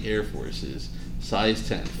white Air Forces, size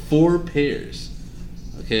 10. 4 pairs.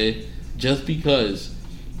 Okay? Just because,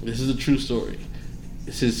 this is a true story.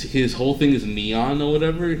 His whole thing is neon or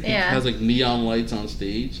whatever. He has like neon lights on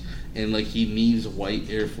stage. And like he needs white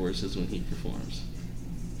Air Forces when he performs.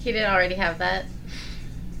 He didn't already have that?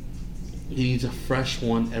 He needs a fresh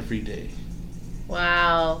one every day.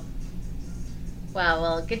 Wow. Wow,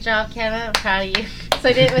 well, good job, Kenna. I'm proud of you. So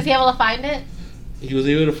was he able to find it? He was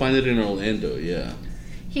able to find it in Orlando, yeah.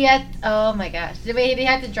 Oh my gosh. Did he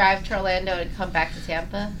have to drive to Orlando and come back to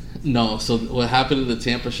Tampa? No, so what happened in the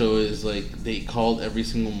Tampa show is like they called every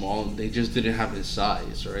single mall and they just didn't have his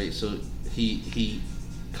size, right? So he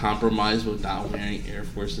compromised with not wearing Air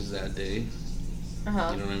Forces that day.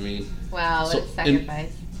 Uh-huh. You know what I mean? Wow, what a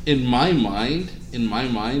sacrifice. In my mind,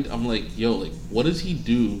 I'm like, yo, like, what does he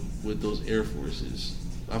do with those Air Forces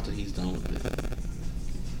after he's done with it?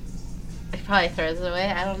 He probably throws it away.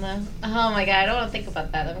 I don't know. Oh my god, I don't want to think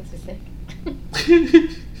about that. That makes me sick.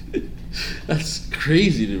 That's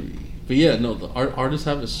crazy to me. But yeah, no, the artists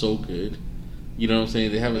have it so good. You know what I'm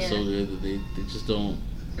saying? They have it so good that they just don't,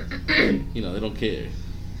 you know, they don't care.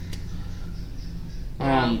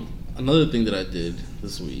 Another thing that I did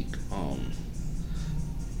this week,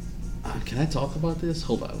 can I talk about this?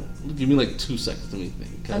 Hold on. Give me like 2 seconds to me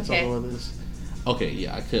think. Can I talk about this? Okay,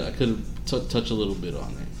 yeah, I could touch a little bit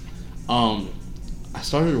on it. I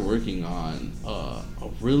started working on a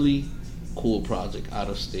really cool project out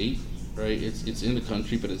of state, right? It's in the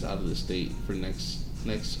country, but it's out of the state for next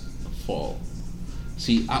fall.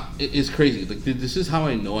 See, it's crazy. Like, this is how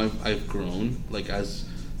I know I've grown, like, as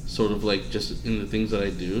sort of like just in the things that I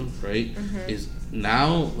do, right, Mhm. is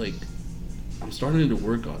now like I'm starting to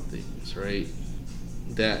work on things, right,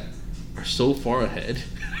 that are so far ahead,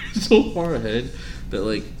 so far ahead that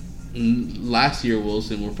like last year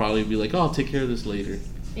Wilson will probably be like, oh, I'll take care of this later.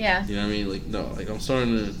 Yeah. You know what I mean? Like, no, like I'm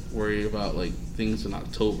starting to worry about like things in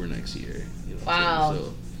October next year. You know what Wow. I'm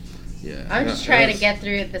saying? So, yeah. I'm just trying to get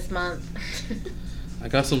through it this month. I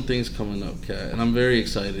got some things coming up, Kat, and I'm very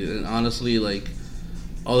excited. And honestly, like,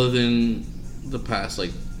 other than the past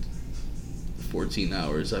like 14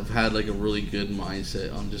 hours, I've had like a really good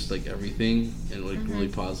mindset on just like everything and like really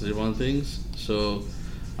positive on things. So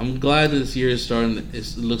I'm glad this year is starting.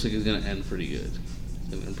 It looks like it's gonna end pretty good. It's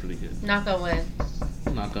gonna end pretty good. Knock on wood.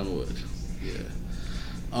 Knock on wood. Yeah.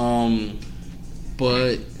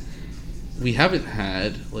 But we haven't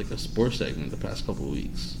had like a sports segment the past couple of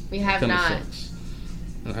weeks. We have Kinda not. Sucks.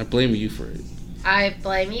 And I blame you for it. I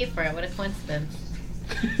blame you for it. What a coincidence.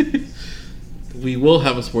 We will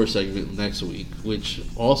have a sports segment next week, which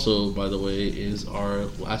also, by the way, is our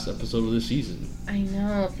last episode of the season. I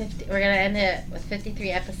know. We're going to end it with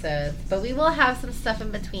 53 episodes. But we will have some stuff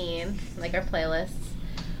in between, like our playlists.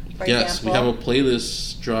 For Yes, example. we have a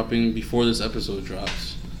playlist dropping before this episode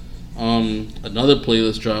drops. Another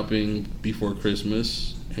playlist dropping before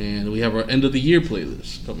Christmas. And we have our end of the year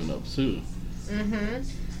playlist coming up soon.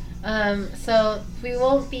 So we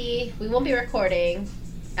won't be recording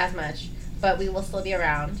as much, but we will still be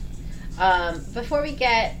around. Before we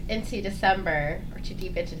get into December, or too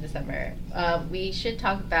deep into December, we should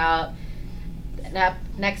talk about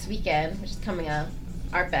next weekend, which is coming up,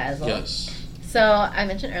 Art Basel. Yes. So I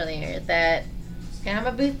mentioned earlier that I'm gonna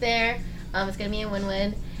have a booth there. It's gonna be in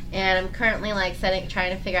Wynwood, and I'm currently like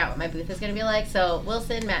trying to figure out what my booth is gonna be like. So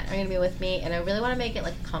Wilson, Matt are gonna be with me, and I really want to make it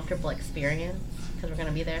like a comfortable experience because we're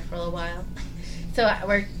gonna be there for a little while. So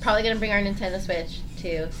we're probably gonna bring our Nintendo Switch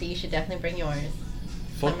too. So you should definitely bring yours.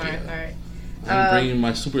 Fuck Mario yeah. Kart. I'm bringing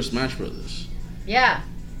my Super Smash Brothers. Yeah.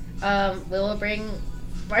 We will bring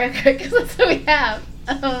Mario Kart because that's what we have.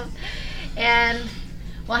 And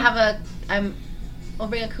we'll have we'll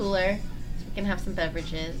bring a cooler so we can have some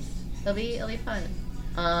beverages. It'll be fun.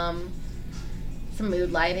 Some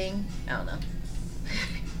mood lighting. I don't know.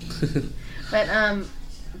 But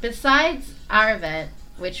besides our event,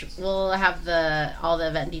 which we'll have all the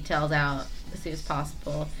event details out as soon as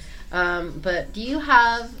possible. But do you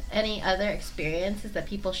have any other experiences that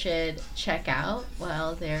people should check out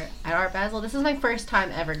while they're at Art Basel? This is my first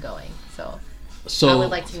time ever going, so I would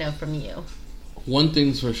like to know from you. One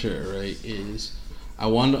thing's for sure, right, is I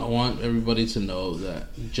want everybody to know that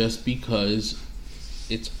just because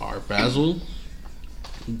it's Art Basel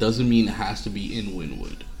doesn't mean it has to be in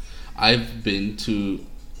Wynwood. I've been to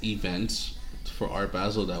events for Art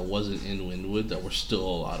Basel that wasn't in Wynwood that were still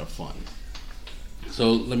a lot of fun.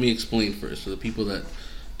 So let me explain first for the people that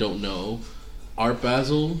don't know. Art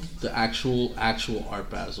Basel, the actual Art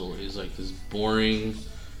Basel is like this boring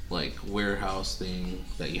like warehouse thing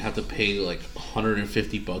that you have to pay like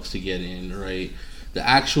 $150 to get in, right? The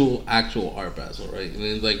actual Art Basel, right? And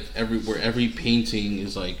then like every painting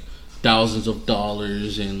is like thousands of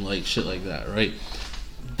dollars and like shit like that, right?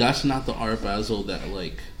 That's not the Art Basel that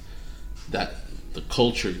the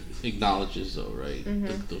culture acknowledges, though, right?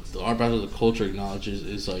 The Art Basel the culture acknowledges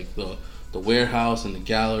is like the warehouse and the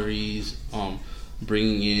galleries,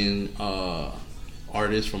 bringing in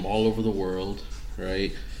artists from all over the world,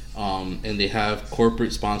 right? And they have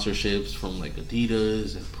corporate sponsorships from like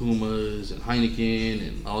Adidas and Pumas and Heineken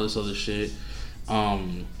and all this other shit.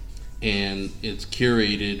 And it's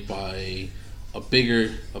curated by a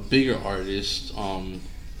bigger artist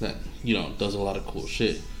that does a lot of cool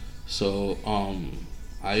shit. So I'm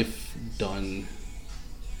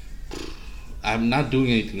not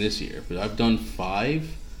doing anything this year, but I've done four.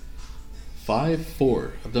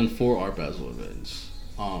 I've done 4 Art Basel events.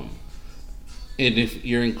 And if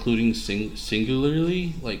you're including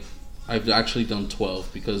singularly, like I've actually done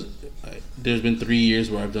 12 because there's been 3 years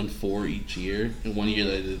where I've done 4 each year, and 1 year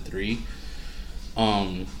that I did 3.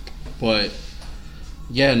 But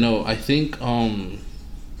yeah, no, I think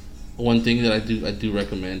one thing that I do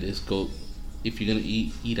recommend is go, if you're gonna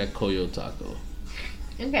eat at Koyo Taco.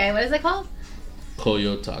 Okay, what is it called?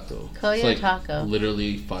 Koyo Taco. Koyo it's Taco.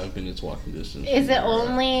 Literally 5 minutes walking distance. Is it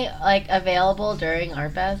only like available during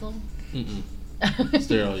Art Basel? Mm-mm. It's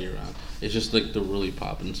there all year round. It's just like the really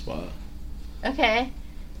poppin' spot. Okay.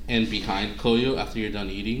 And behind Koyo, after you're done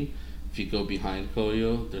eating, if you go behind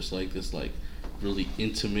Koyo, there's like this like really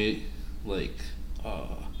intimate like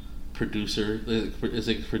producer. It's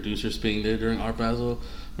like producers being there during Art Basel.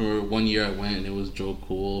 I remember 1 year I went and it was Joe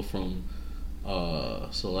Cool from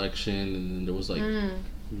Selection, and then there was like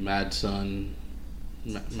Madson,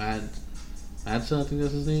 Madson, I think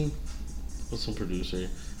that's his name. Was some producer.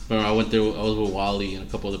 Remember, I went there. I was with Wally and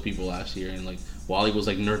a couple other people last year, and like Wally was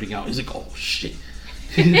like nerding out. He's like, "Oh shit,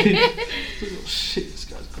 oh shit, this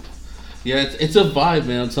guy's cool." Yeah, it's a vibe,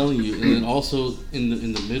 man. I'm telling you. And then also in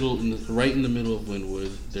the middle, right in the middle of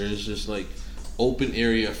Wynwood, there's just like open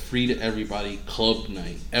area, free to everybody, club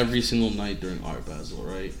night every single night during Art Basel.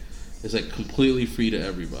 Right? It's like completely free to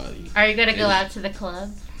everybody. Are you gonna go out to the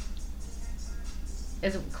club?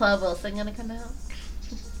 Is Club Wilson gonna come out?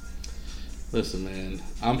 Listen, man,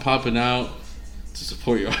 I'm popping out to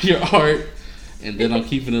support your art, and then I'm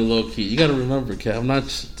keeping it low key. You gotta remember, Kat, I'm not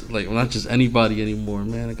just anybody anymore,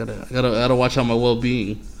 man. I gotta watch out my well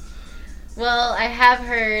being. Well, I have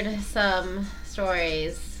heard some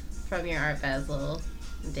stories from your Art Basel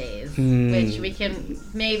days, which we can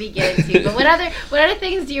maybe get into. But what other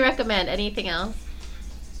things do you recommend? Anything else?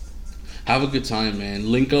 Have a good time,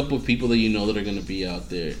 man. Link up with people that you know that are gonna be out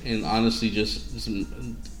there, and honestly, just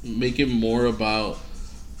make it more about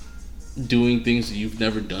doing things that you've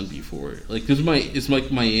never done before. Like, it's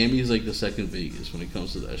like Miami is like the second Vegas when it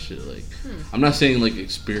comes to that shit. Like, I'm not saying like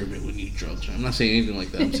experiment with new drugs. I'm not saying anything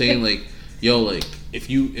like that. I'm saying like, yo, like if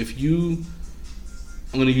you,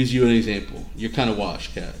 I'm gonna use you as an example. You're kind of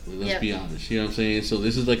washed, Kat. Let's be honest. You know what I'm saying? So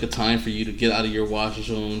this is like a time for you to get out of your wash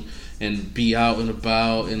zone and be out and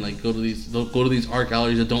about and like go to these art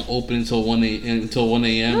galleries that don't open until 1 a.m. You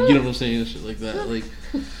know what I'm saying? Shit like that.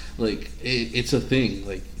 Like it's a thing.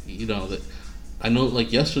 Like, you know, that I know,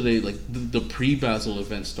 like yesterday, like the pre-Basel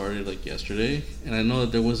event started like yesterday, and I know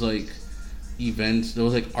that there was like events, there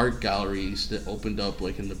was like art galleries that opened up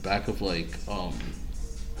like in the back of like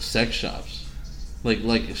sex shops, like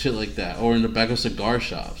shit like that, or in the back of cigar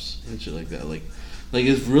shops and shit like that. Like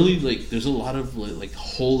it's really like there's a lot of like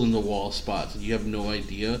hole in the wall spots and you have no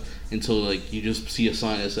idea until like you just see a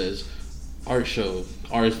sign that says art show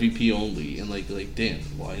RSVP only, and like damn,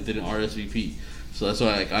 why didn't RSVP? So that's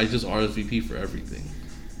why I just RSVP for everything.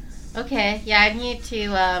 Okay, yeah, I need to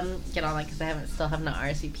get on that because I still have not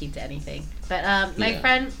RSVP'd to anything. But my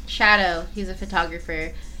friend Shadow, he's a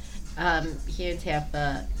photographer here in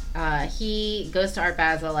Tampa. He goes to Art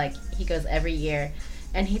Basel, like he goes every year,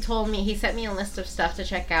 and he sent me a list of stuff to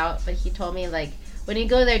check out. But he told me like when you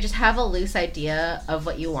go there, just have a loose idea of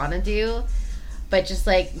what you want to do, but just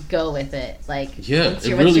like go with it. Like once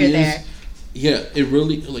you're there. Yeah, it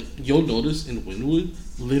really, like, you'll notice in Wynwood,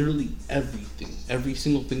 literally every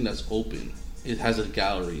single thing that's open, it has a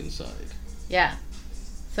gallery inside. Yeah.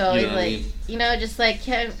 So you know it's like, you know, just like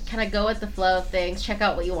kind of go with the flow of things, check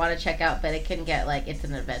out what you want to check out, but it can get like, it's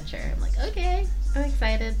an adventure. I'm like, okay, I'm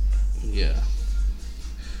excited. Yeah.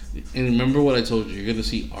 And remember what I told you, you're going to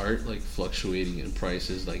see art, like, fluctuating in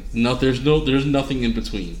prices. Like, there's nothing in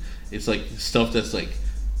between. It's like stuff that's like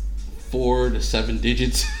 4 to 7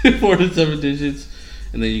 digits, and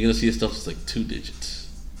then you're gonna see stuff that's like 2 digits.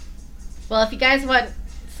 Well, if you guys want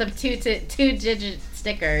some two digit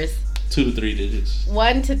stickers, 2 to 3 digits,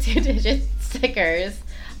 1 to 2 digit stickers,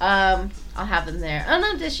 I'll have them there. In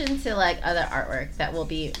addition to like other artwork that will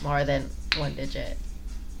be more than 1 digit,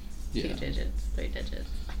 2 digits, 3 digits.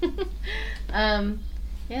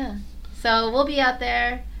 Yeah. So we'll be out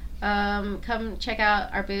there. Come check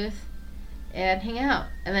out our booth and hang out,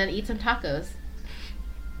 and then eat some tacos.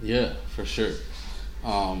 Yeah, for sure.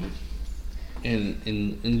 And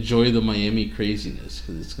enjoy the Miami craziness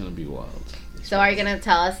because it's gonna be wild. So, are you gonna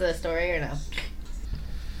tell us the story or no?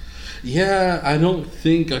 Yeah, I don't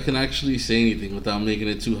think I can actually say anything without making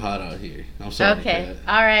it too hot out here. I'm sorry. Okay.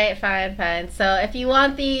 All right. Fine. So, if you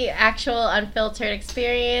want the actual unfiltered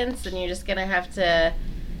experience, then you're just gonna have to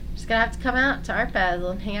come out to Art Basel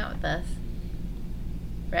and hang out with us,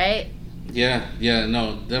 right? Yeah,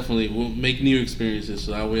 no, definitely. We'll make new experiences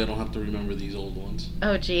so that way I don't have to remember these old ones.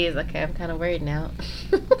 Oh, geez. Okay, I'm kind of worried now.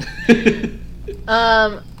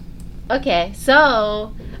 Okay,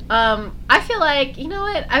 so, I feel like, you know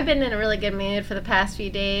what? I've been in a really good mood for the past few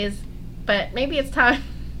days, but maybe it's time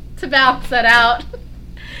to balance that out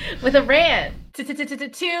with a rant.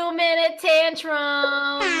 2-minute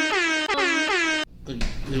tantrum.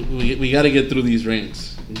 We got to get through these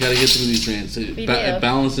rants. It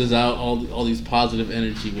balances out all these positive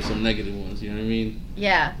energy with some negative ones. You know what I mean?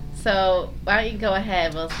 Yeah. So why don't you go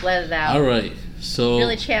ahead? We'll let it out. All right. So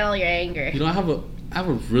really channel your anger. You know, I have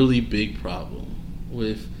a really big problem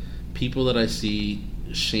with people that I see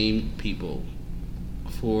shame people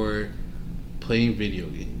for playing video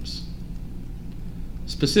games.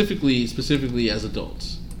 Specifically as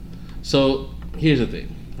adults. So here's the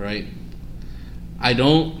thing, right? I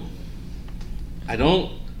don't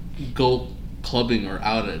go clubbing or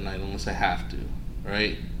out at night unless I have to.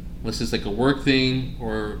 right? Unless it's like a work thing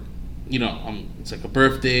or, it's like a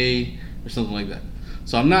birthday or something like that.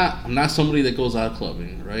 So I'm not somebody that goes out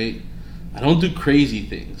clubbing, right? I don't do crazy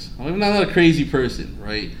things. I'm not a crazy person,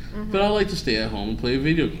 right? Mm-hmm. But I like to stay at home and play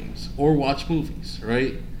video games or watch movies,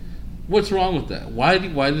 right? What's wrong with that? Why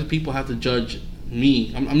do people have to judge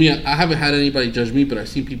me? I haven't had anybody judge me, but I've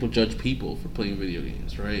seen people judge people for playing video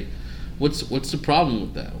games, right? What's the problem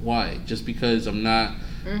with that? Why? Just because I'm not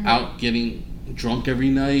out getting drunk every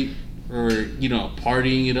night or,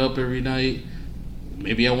 partying it up every night?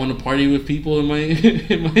 Maybe I want to party with people in my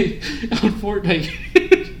on Fortnite.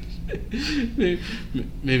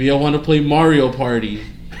 Maybe I want to play Mario Party.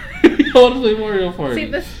 I want to play Mario Party.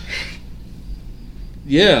 See this?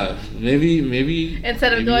 Yeah, maybe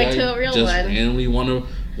instead of going to a real just one. Randomly want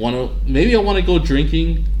to. Maybe I want to go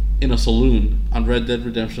drinking in a saloon on Red Dead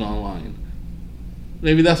Redemption Online.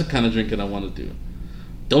 Maybe that's the kind of drinking I want to do.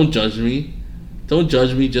 Don't judge me. Don't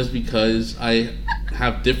judge me just because I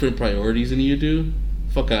have different priorities than you do.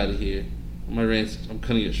 Fuck out of here. My rants, I'm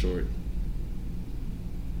cutting it short.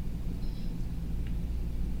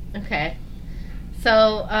 Okay.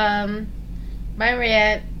 So, my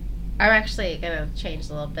rant, I'm actually going to change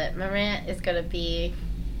a little bit. My rant is going to be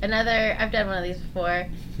another, I've done one of these before, an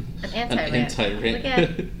anti-rant. An anti-rant.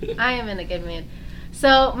 Again, I am in a good mood.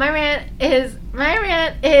 So, my rant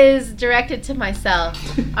is directed to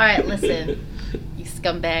myself. All right, listen, you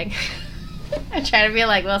scumbag. I'm trying to be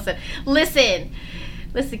like Wilson. Listen,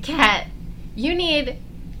 Kat, you need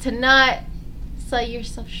to not sell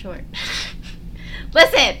yourself short.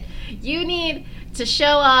 Listen, you need to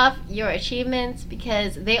show off your achievements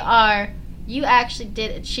because you actually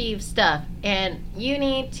did achieve stuff, and you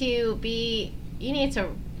need to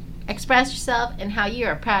express yourself and how you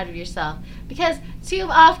are proud of yourself, because too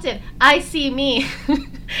often I see me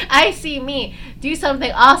do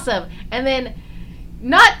something awesome and then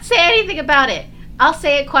not say anything about it. I'll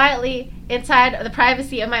say it quietly inside of the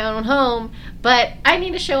privacy of my own home, but I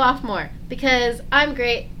need to show off more because I'm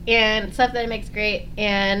great and stuff that I make is great,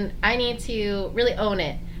 and I need to really own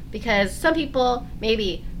it, because some people,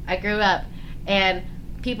 maybe I grew up and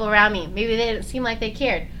people around me, maybe they didn't seem like they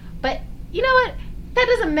cared, but you know what? That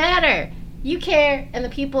doesn't matter. You care, and the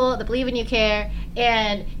people that believe in you care,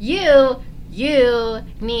 and you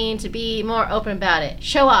need to be more open about it.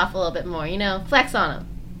 Show off a little bit more, flex on them.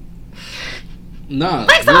 Nah,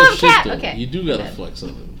 flex on them, Kat. Okay. You do gotta flex on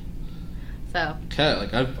them. So, Kat,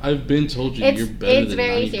 like I've been told you you're better than 90%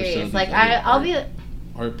 very serious. Of like I'll be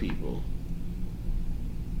art people.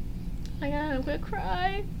 Oh my God, I'm gonna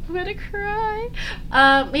cry.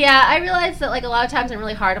 Yeah, I realized that like a lot of times I'm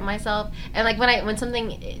really hard on myself, and like when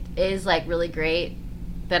something is like really great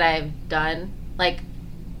that I've done, like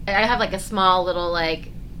I have like a small little like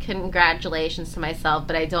congratulations to myself,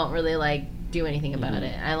 but I don't really like do anything about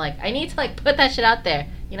it. I need to like put that shit out there.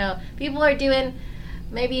 People are doing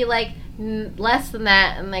maybe like less than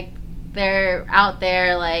that, and like they're out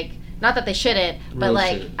there, like, not that they shouldn't, but real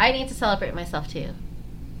like shit. I need to celebrate myself too,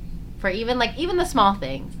 for even the small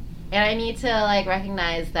things, and I need to like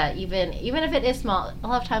recognize that even if it is small, a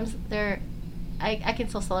lot of times I can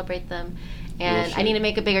still celebrate them, and I need to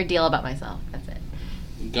make a bigger deal about myself. That's it.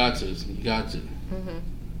 You got to.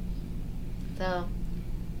 So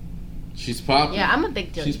she's popping. Yeah, I'm a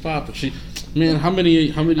big deal. She's popping. Man, how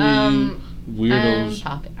many weirdos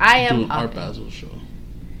I am doing popping. Art Basel show?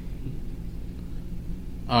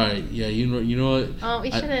 All right, yeah, you know what? Oh,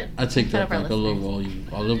 we shouldn't. I take that back. I love all you.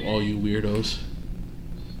 I love all you weirdos.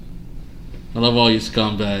 I love all you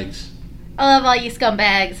scumbags.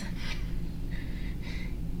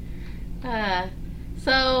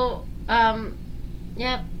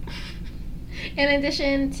 Yep. In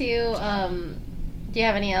addition to, do you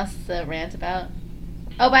have any else to rant about?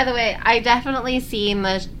 Oh, by the way, I definitely seen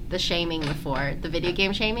the shaming before, the video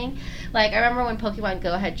game shaming. Like, I remember when Pokemon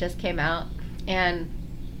Go had just came out, and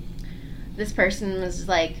this person was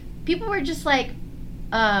like, people were just like,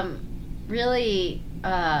 really,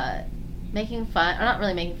 making fun, or not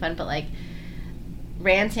really making fun, but like,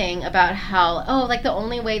 ranting about how, like, the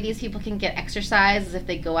only way these people can get exercise is if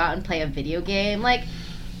they go out and play a video game. Like,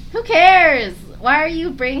 who cares? Why are you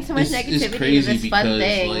bringing so much negativity to this fun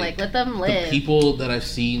thing? Like, let them live. The people that I've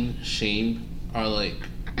seen shamed are like,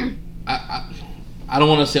 I don't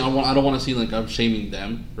want to say I don't want to seem like I'm shaming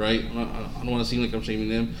them, right? I don't want to seem like I'm shaming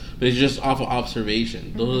them, but it's just off of observation.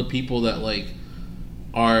 Mm-hmm. Those are the people that like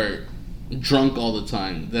are drunk all the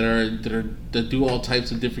time, that do all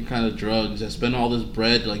types of different kind of drugs, that spend all this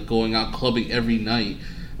bread like going out clubbing every night.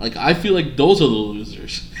 Like, I feel like those are the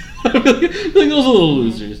losers. Like, those are the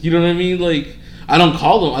losers. You know what I mean? Like, I don't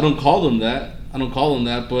call them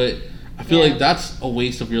that, but I feel Yeah. like that's a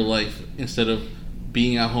waste of your life instead of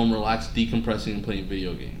being at home, relaxed, decompressing, and playing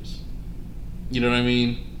video games. You know what I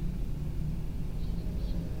mean?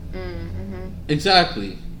 Mm-hmm.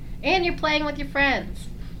 Exactly. And you're playing with your friends.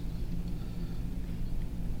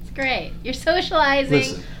 It's great. You're socializing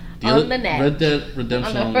Listen, on the net. Red Dead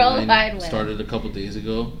Redemption On the World Wide Online Web. started a couple days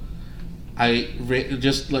ago.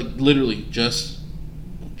 Just literally just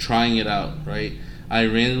trying it out, right? I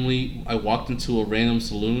walked into a random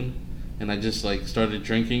saloon and I just like started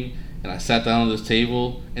drinking and I sat down at this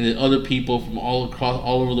table and then other people from all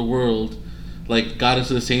over the world like got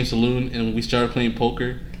into the same saloon and we started playing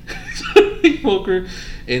poker.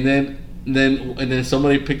 And then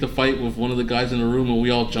somebody picked a fight with one of the guys in the room and we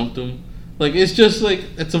all jumped him. Like it's just like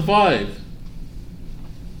it's a vibe.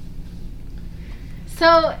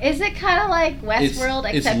 So is it kind of like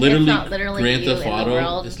Westworld, except it's not literally Grand you Theft in the Auto.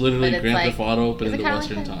 world? It's literally but it's Grand like, Theft Auto, but is in it the kinda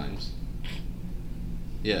Western like that? times.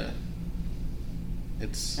 Yeah,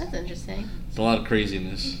 it's That's interesting. a lot of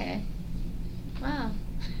craziness. Okay. Wow.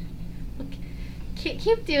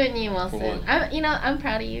 Keep doing you, Wilson. what? I'm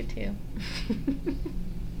proud of you too.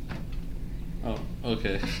 Oh,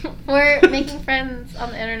 okay. For making friends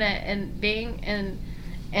on the internet and being and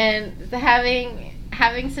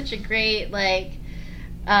having such a great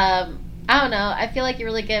I don't know. I feel like you're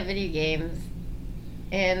really good at video games,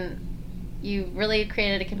 and you really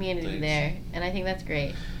created a community Thanks. there, and I think that's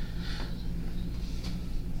great.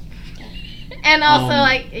 And also,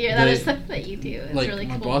 the other stuff that you do is Like really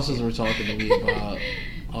my cool. bosses were talking to me about,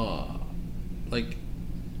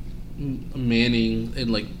 manning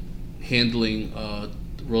and like handling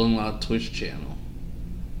Rolling Loud Twitch channel.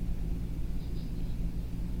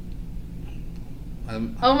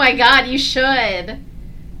 Oh my God, you should.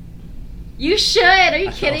 You should. Are you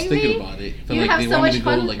I kidding was me? thinking about it. But, You have they so want much me to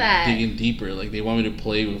fun go with that. digging deeper. Like they want me to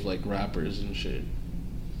play with like rappers and shit.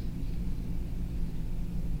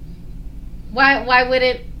 Why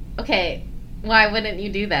wouldn't you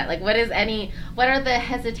do that? Like what are the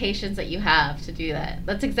hesitations that you have to do that?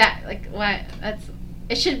 That's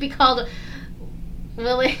it should be called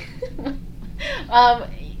Willie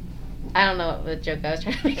I don't know what joke I was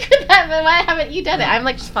trying to make with that, but why haven't you done it? I'm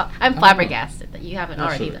I'm flabbergasted that you haven't Not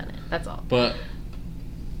already sure. done it. That's all. But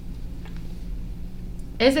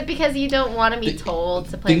Is it because you don't want to be told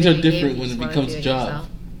to play things are video different games, when you it just becomes wanna a do job. yourself?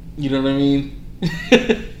 You know what I mean?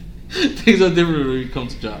 Things are different when it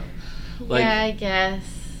becomes a job. Like, yeah, I guess.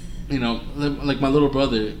 Like my little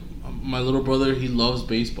brother. My little brother, he loves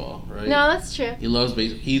baseball, right? No, that's true. He loves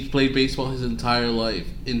baseball. He's played baseball his entire life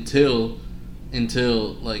until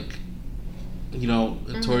like,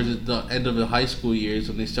 towards the end of the high school years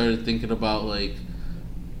when they started thinking about like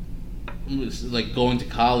going to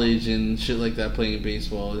college and shit like that, playing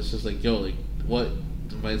baseball. It's just like, yo, like, what?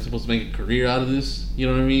 Am I supposed to make a career out of this? You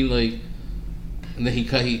know what I mean? Like, and then he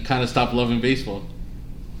kind of stopped loving baseball.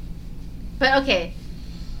 But okay.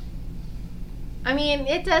 I mean,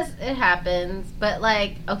 it happens, but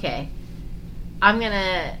okay. I'm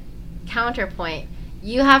gonna counterpoint.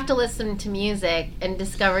 You have to listen to music and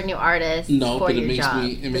discover new artists No, for but your it makes job.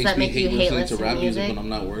 me Does makes that me make you hate hate listening to rap music music when I'm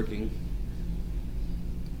not working.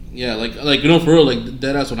 Yeah, like for real, like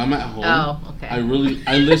deadass when I'm at home. Oh, okay.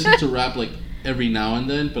 I listen to rap like every now and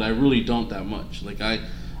then, but I really don't that much. Like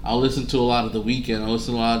I'll listen to a lot of The Weeknd. I'll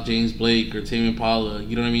listen to a lot of James Blake or Tame Impala.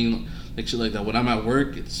 You know what I mean? Like shit like that. When I'm at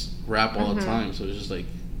work, it's rap all the time. So it's just like,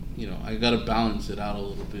 I gotta balance it out a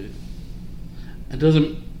little bit. It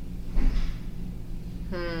doesn't.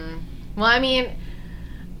 Well, I mean,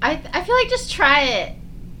 I feel like just try it.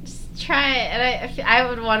 Just try it, and I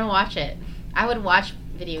would want to watch it. I would watch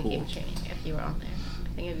video game training if you were on there. I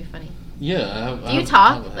think it'd be funny. Yeah. Do you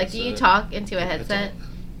talk? Do you talk into a headset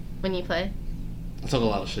when you play? I talk a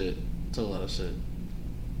lot of shit.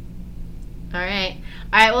 All right.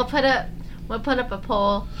 We'll put up a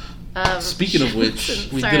poll. Speaking of which,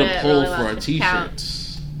 we did a poll for our T-shirts.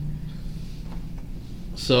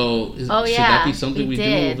 So, should that be something we do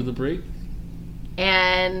over the break?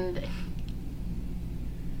 And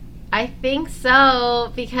I think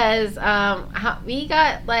so because we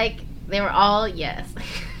got they were all yes.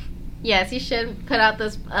 Yes, you should put out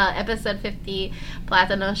this episode 50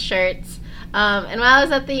 Platinum shirts. And while I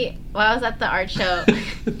was at the art show,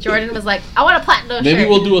 Jordan was like, "I want a platinum shirt." Maybe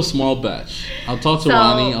we'll do a small batch. I'll talk to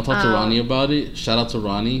Ronnie. I'll talk to Ronnie about it. Shout out to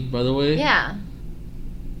Ronnie, by the way. Yeah.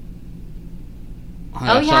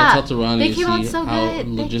 Shout out to Ronnie Thank you, and see so how good.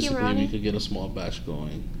 Thank you, logistically Ronnie. we could get a small batch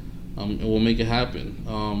going. And we'll make it happen.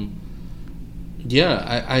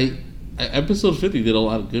 I episode 50 did a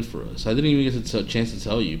lot of good for us. I didn't even get a chance to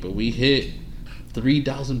tell you, but we hit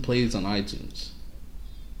 3,000 plays on iTunes.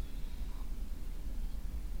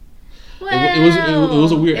 It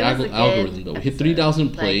was a weird It was a good algorithm though. We hit episode. 3,000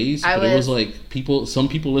 Like, plays, I but it was was- like some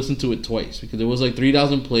people listened to it twice because it was like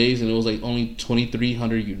 3,000 plays and it was like only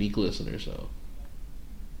 2,300 unique listeners.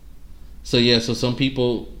 So yeah, so some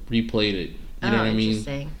people replayed it. You know what I mean?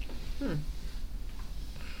 Interesting.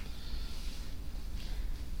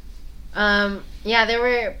 Yeah, there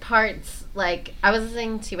were parts, like, I was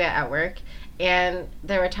listening to it at work, and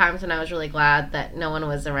there were times when I was really glad that no one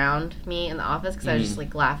was around me in the office because I was just,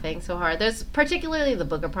 like, laughing so hard. There's particularly the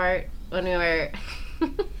booger part when we were...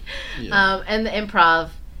 Yeah. and the improv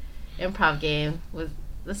game with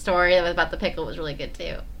the story about the pickle was really good,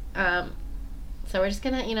 too. So we're just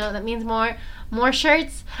gonna, that means more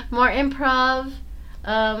shirts, more improv.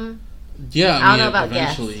 Yeah, I don't know about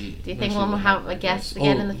guests. eventually. Do you think we'll have a guest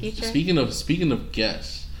again in the future? Speaking of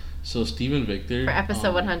guests, so Steven Victor For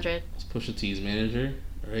episode 100. Pusha T's manager,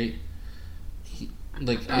 right?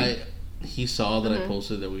 He saw that I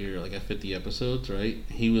posted that we were like at 50 episodes, right?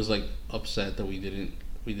 He was like upset that we didn't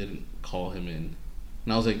call him in,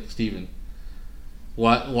 and I was like, Steven,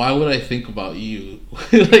 why would I think about you?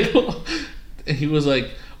 Like, and he was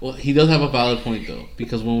like, well, he does have a valid point though,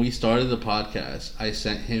 because when we started the podcast, I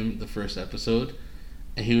sent him the first episode,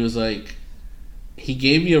 and he was like, he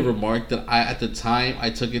gave me a remark that at the time I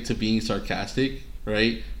took it to being sarcastic,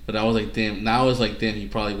 right? But I was like, damn. Now it's like, damn. He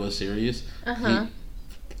probably was serious.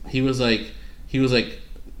 He was like,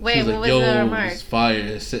 Wait, what was yo, the remark? it's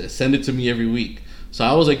fire. Send it to me every week. So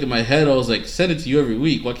I was like, in my head, I was like, send it to you every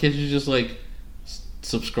week. Why can't you just like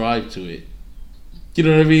subscribe to it? You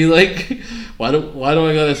know what I mean? Like, why do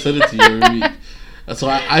I gotta send it to you every week? So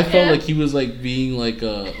I felt like he was like being like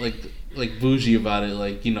bougie about it,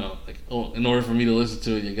 like, like, oh, in order for me to listen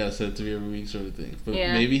to it, you gotta send it to me every week, sort of thing. But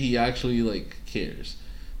maybe he actually like cares.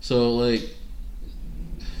 So like,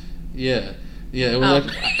 yeah, it was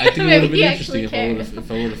like, I think it would have been interesting if I would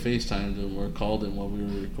have FaceTimed him or called him while we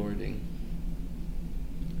were recording.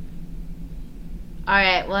 All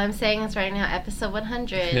right. Well, I'm saying this right now, episode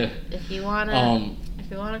 100. Yeah. If you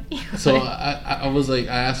wanna be. So I was like,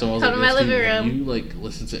 I asked him, I was Come to my like, living have room. you like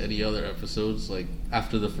listened to any other episodes like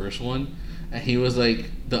after the first one? And he was like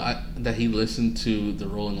that he listened to the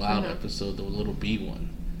Rolling Loud episode, the Little B one.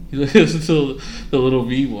 He listened to the Little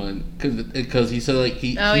B one because he said like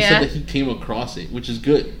he said that he came across it, which is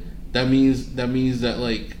good. That means that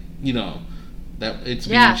like that it's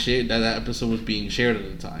being shared, that episode was being shared at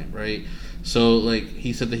the time, right? So like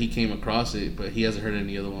he said that he came across it, but he hasn't heard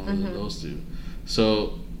any other one other than those two.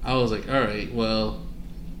 So I was like, all right, well.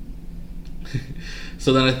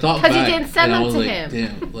 So then I thought back, because he didn't send and I them was to like, him.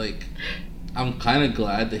 damn, like I'm kind of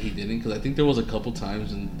glad that he didn't, because I think there was a couple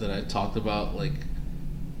times that I talked about like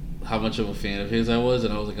how much of a fan of his I was,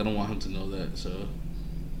 and I was like, I don't want him to know that. So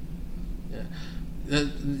yeah,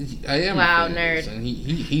 I am. Wow, a fan nerd. of his, and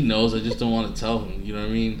he knows. I just don't want to tell him. You know what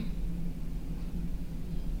I mean?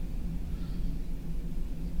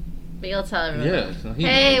 But you'll tell everyone. Yeah. So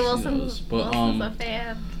Hey, knows, Wilson's a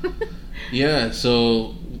fan. Yeah,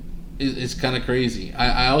 so it's kind of crazy.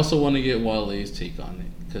 I also want to get Wale's take on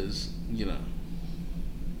it because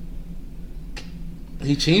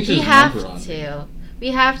he changed his number on it. We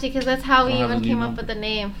have to because that's how we have a even new came up number. with the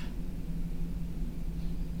name.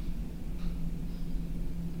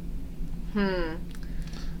 I don't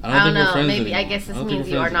I don't think we're know. friends Maybe I anymore. guess this don't think means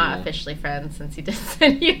we're you are friends not anymore. officially friends since he just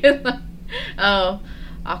sent you. Oh,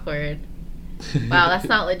 awkward. Wow, that's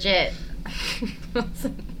not legit.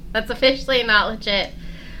 That's officially not legit.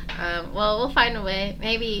 Well, we'll find a way.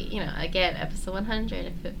 Maybe again, episode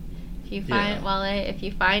 100. If you find Wale, if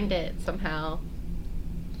you find it somehow,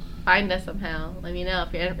 find us somehow. Let me know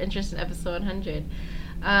if you're interested in episode 100.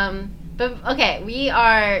 But okay, we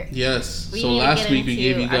are. Yes. We So need to last get week we into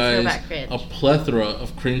gave you our guys throwback cringe. a plethora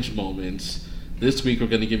of cringe moments. This week we're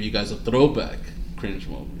going to give you guys a throwback cringe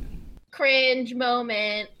moment. Cringe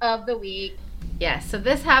moment of the week. Yes, so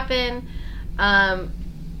this happened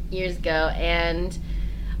years ago,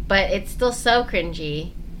 but it's still so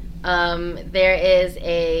cringy. There is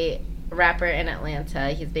a rapper in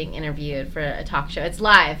Atlanta. He's being interviewed for a talk show. It's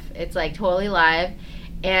live. It's like totally live,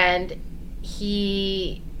 and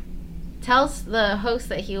he tells the host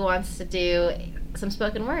that he wants to do some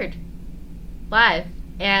spoken word live,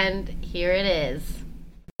 and here it is.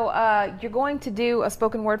 So you're going to do a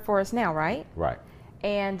spoken word for us now, right? Right.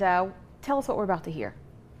 And tell us what we're about to hear.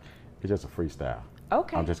 It's just a freestyle.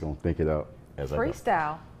 Okay. I'm just going to think it up as I go.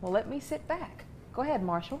 Freestyle. Well, let me sit back. Go ahead,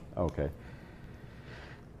 Marshall. Okay.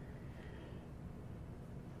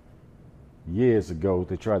 Years ago,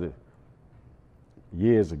 they tried to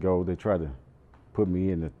put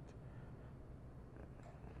me in the,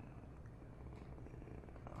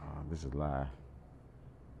 this is live.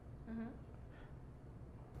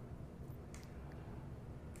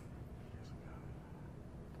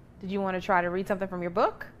 Did you want to try to read something from your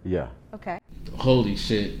book? Yeah. Okay. Holy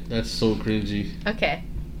shit, that's so cringy. Okay.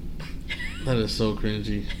 That is so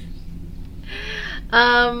cringy.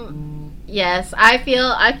 Yes, I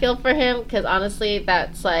feel for him because honestly,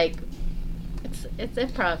 that's like, it's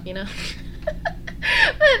improv, you know.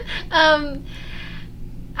 But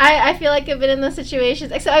I feel like I've been in those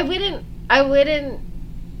situations. Except I wouldn't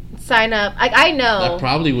sign up. Like I know That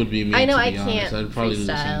probably would be me. I know to I be can't honest. I'd probably do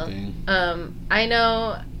the freestyle. same thing. I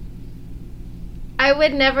know I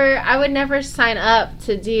would never sign up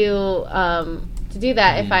to do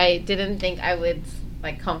that if I didn't think I would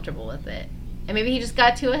like comfortable with it. And maybe he just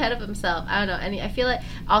got too ahead of himself. I don't know. I feel like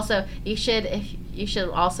also you should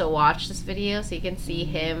also watch this video so you can see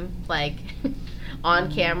him like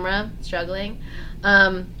on camera struggling.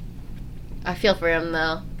 I feel for him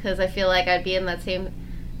though, because I feel like I'd be in that same.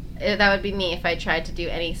 That would be me if I tried to do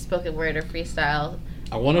any spoken word or freestyle.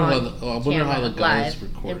 I wonder how the guy is live,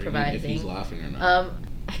 recording, if he's improvising. laughing or not.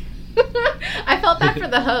 I felt bad for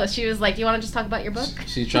the host. She was like, "Do you want to just talk about your book?"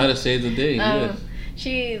 She tried to save the day. Yeah.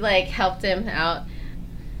 She like helped him out.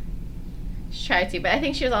 She tried to, but I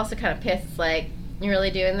think she was also kind of pissed. Like, you're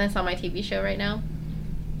really doing this on my TV show right now.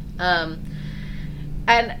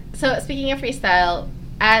 And so speaking of freestyle,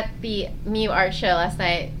 at the Mew Art Show last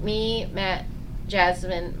night, me, Matt,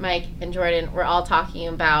 Jasmine, Mike, and Jordan were all talking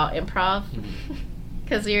about improv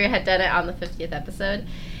because we had done it on the 50th episode,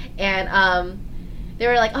 and they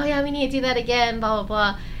were like, "Oh yeah, we need to do that again," blah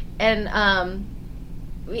blah blah, and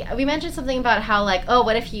we mentioned something about how like, oh,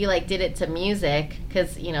 what if you like did it to music?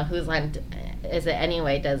 Because you know, Whose Line Is It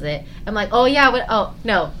Anyway does it. I'm like, oh yeah,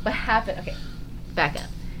 what happened? Okay, back up.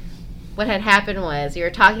 What had happened was you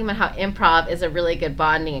were talking about how improv is a really good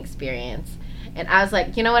bonding experience. And I was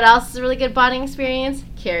like, you know what else is a really good bonding experience?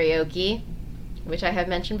 Karaoke, which I have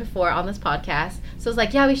mentioned before on this podcast. So it's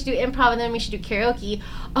like, yeah, we should do improv and then we should do karaoke.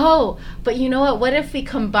 Oh, but you know what? What if we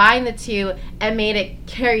combine the two and made it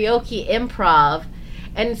karaoke improv?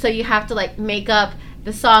 And so you have to like make up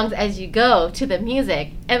the songs as you go to the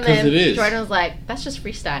music. And then Jordan was like, that's just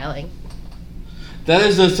freestyling. That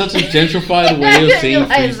is such a gentrified way of saying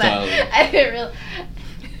freestyling. I didn't realize.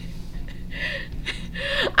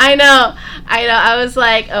 I know. I was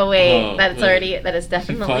like, oh wait, that is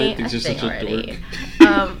definitely a thing already.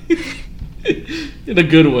 In a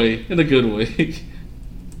good way.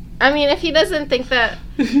 I mean, if he doesn't think that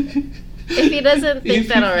already,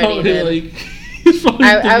 then like,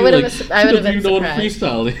 I would have been surprised. You know what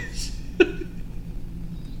freestyle is.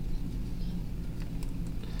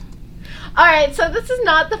 All right, so this is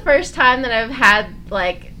not the first time that I've had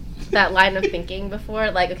like that line of thinking before.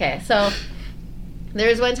 Like, okay, so there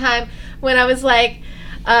was one time when I was like,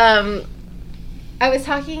 I was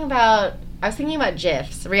thinking about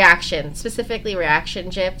GIFs, specifically reaction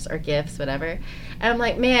GIFs or GIFs, whatever. And I'm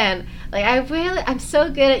like, man, like I'm so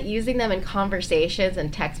good at using them in conversations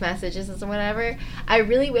and text messages and whatever. I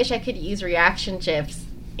really wish I could use reaction GIFs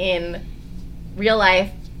in real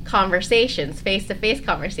life conversations, face-to-face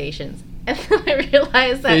conversations. And then I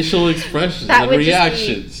realized that facial expressions and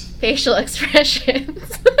reactions. Facial expressions.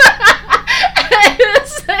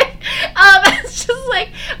 It's just like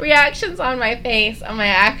reactions on my face, on my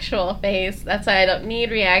actual face. That's why I don't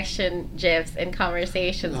need reaction GIFs in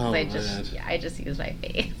conversations. Oh, I just use my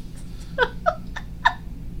face.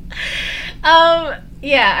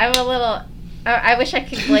 Yeah, I'm a little. I wish I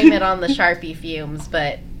could blame it on the Sharpie fumes,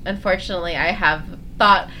 but unfortunately, I've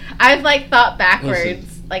thought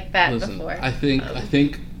backwards like that before. I think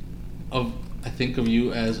of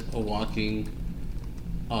you as a walking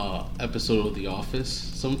episode of The Office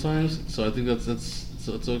sometimes. So I think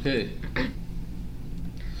it's okay.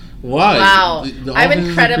 Why? Wow, The I'm Office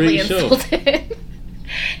incredibly is a great insulted.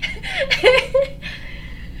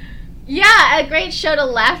 Yeah, a great show to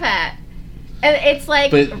laugh at. And it's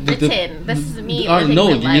like written. This is me. No,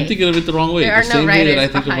 you're thinking of it the wrong way. There are the same no way that I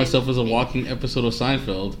writers think of behind myself as a me. walking episode of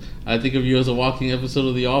Seinfeld, I think of you as a walking episode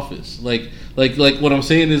of The Office. Like what I'm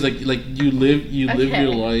saying is like you live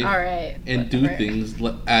your life, all right, and do things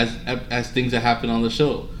as things that happen on the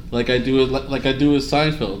show. Like I do with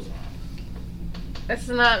Seinfeld. That's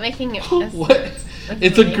not making it. What?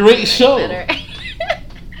 It's a great show.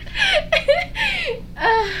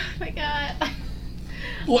 Oh my god.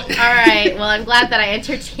 What? All right. Well, I'm glad that I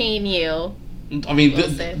entertain you. I mean,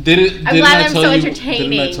 didn't I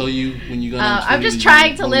tell you when you got on Twitter? I'm just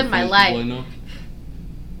trying to live my life.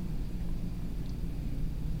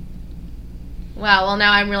 Wow. Well,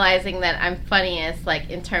 now I'm realizing that I'm funniest, like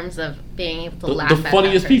in terms of being able to laugh. The at that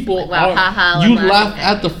funniest person. people Like, wow, are haha, you I'm laugh laughing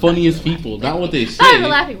at the funniest people, not what they say. I'm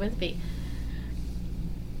laughing with me.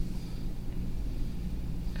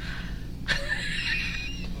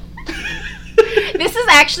 This is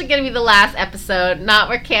actually going to be the last episode. Not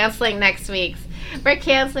we're canceling next week's. We're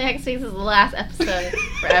canceling next week's. Is the last episode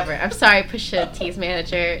forever. I'm sorry, Pusha T's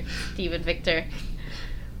manager, Steven Victor.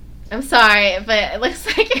 I'm sorry, but it looks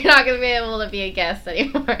like you're not going to be able to be a guest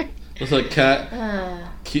anymore. Looks like cat.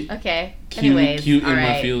 Okay. Cute, Anyways, cute in all my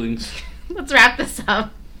right. feelings. Let's wrap this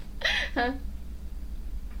up. Huh?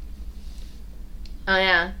 Oh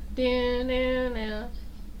yeah.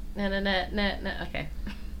 No. Okay.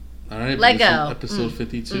 All right, Lego. episode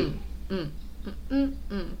 52. Mm.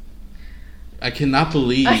 I cannot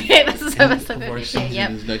believe. Okay, this is episode of our 52. season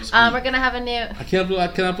Yep. is next We're week. gonna have a new. I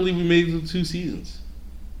cannot believe we made it to 2 seasons.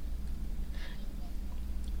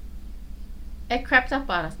 It crept up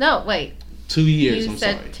on us. No, wait. 2 years. You I'm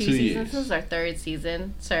said sorry. 2 2 seasons. years. This is our 3rd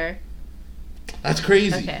season, sir. That's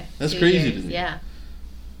crazy. Okay. That's 2 crazy years. to me. Yeah.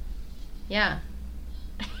 Yeah.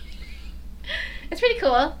 It's pretty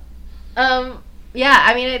cool. Yeah,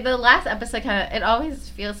 I mean, the last episode it always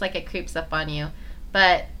feels like it creeps up on you.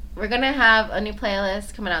 But we're going to have a new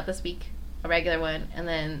playlist coming out this week, a regular one, and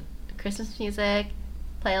then Christmas music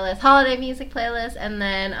playlist, holiday music playlist, and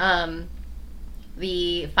then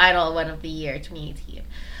the final one of the year, 2018.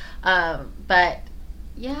 But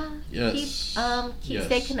yeah, Yes. keep Yes.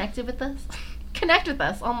 stay connected with us. Connect with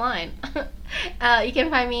us online. You can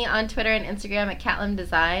find me on Twitter and Instagram at Catlin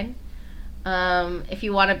Design. If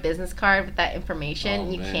you want a business card with that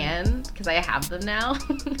information, you can, because I have them now.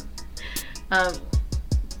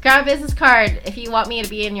 Grab a business card if you want me to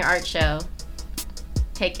be in your art show.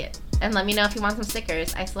 Take it. And let me know if you want some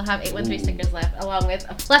stickers. I still have 813 stickers left, along with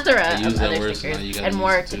a plethora I use of that other word, so now stickers, you gotta and use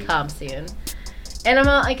more it to too. come soon. And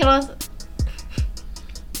I can also...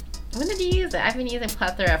 When did you use it? I've been using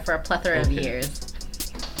plethora for a plethora of years.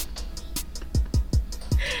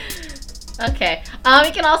 Okay.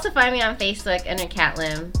 You can also find me on Facebook under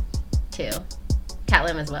Catlim, too.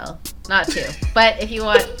 Catlim as well. Not 2. But if you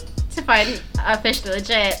want to find officially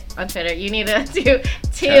legit on Twitter, you need to do 2,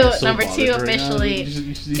 Cat is so number 2 bothered right now. officially.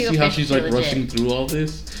 You see how she's like rushing through all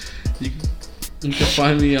this? You can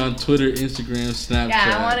find me on Twitter, Instagram, Snapchat.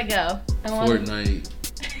 Yeah, I want to go. Fortnite,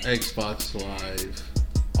 Xbox Live,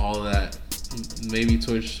 all that. Maybe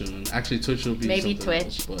Twitch soon. Actually, Twitch will be Maybe something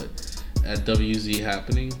Twitch. else, but at WZ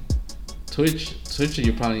happening, Twitch,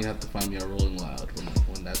 you probably have to find me at Rolling Loud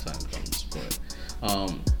when that time comes.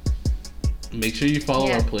 But make sure you follow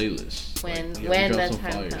our playlist. When we dropped that some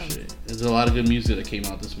time fire comes. shit. There's a lot of good music that came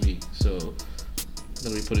out this week, so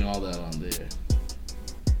gonna be putting all that on there.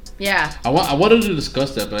 Yeah. I wanted to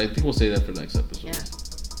discuss that, but I think we'll say that for next episode. Yeah.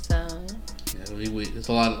 So. Yeah, it's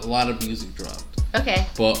a lot of music dropped. Okay.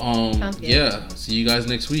 But Sounds good. yeah, see you guys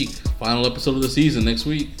next week. Final episode of the season next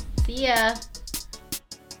week. See ya.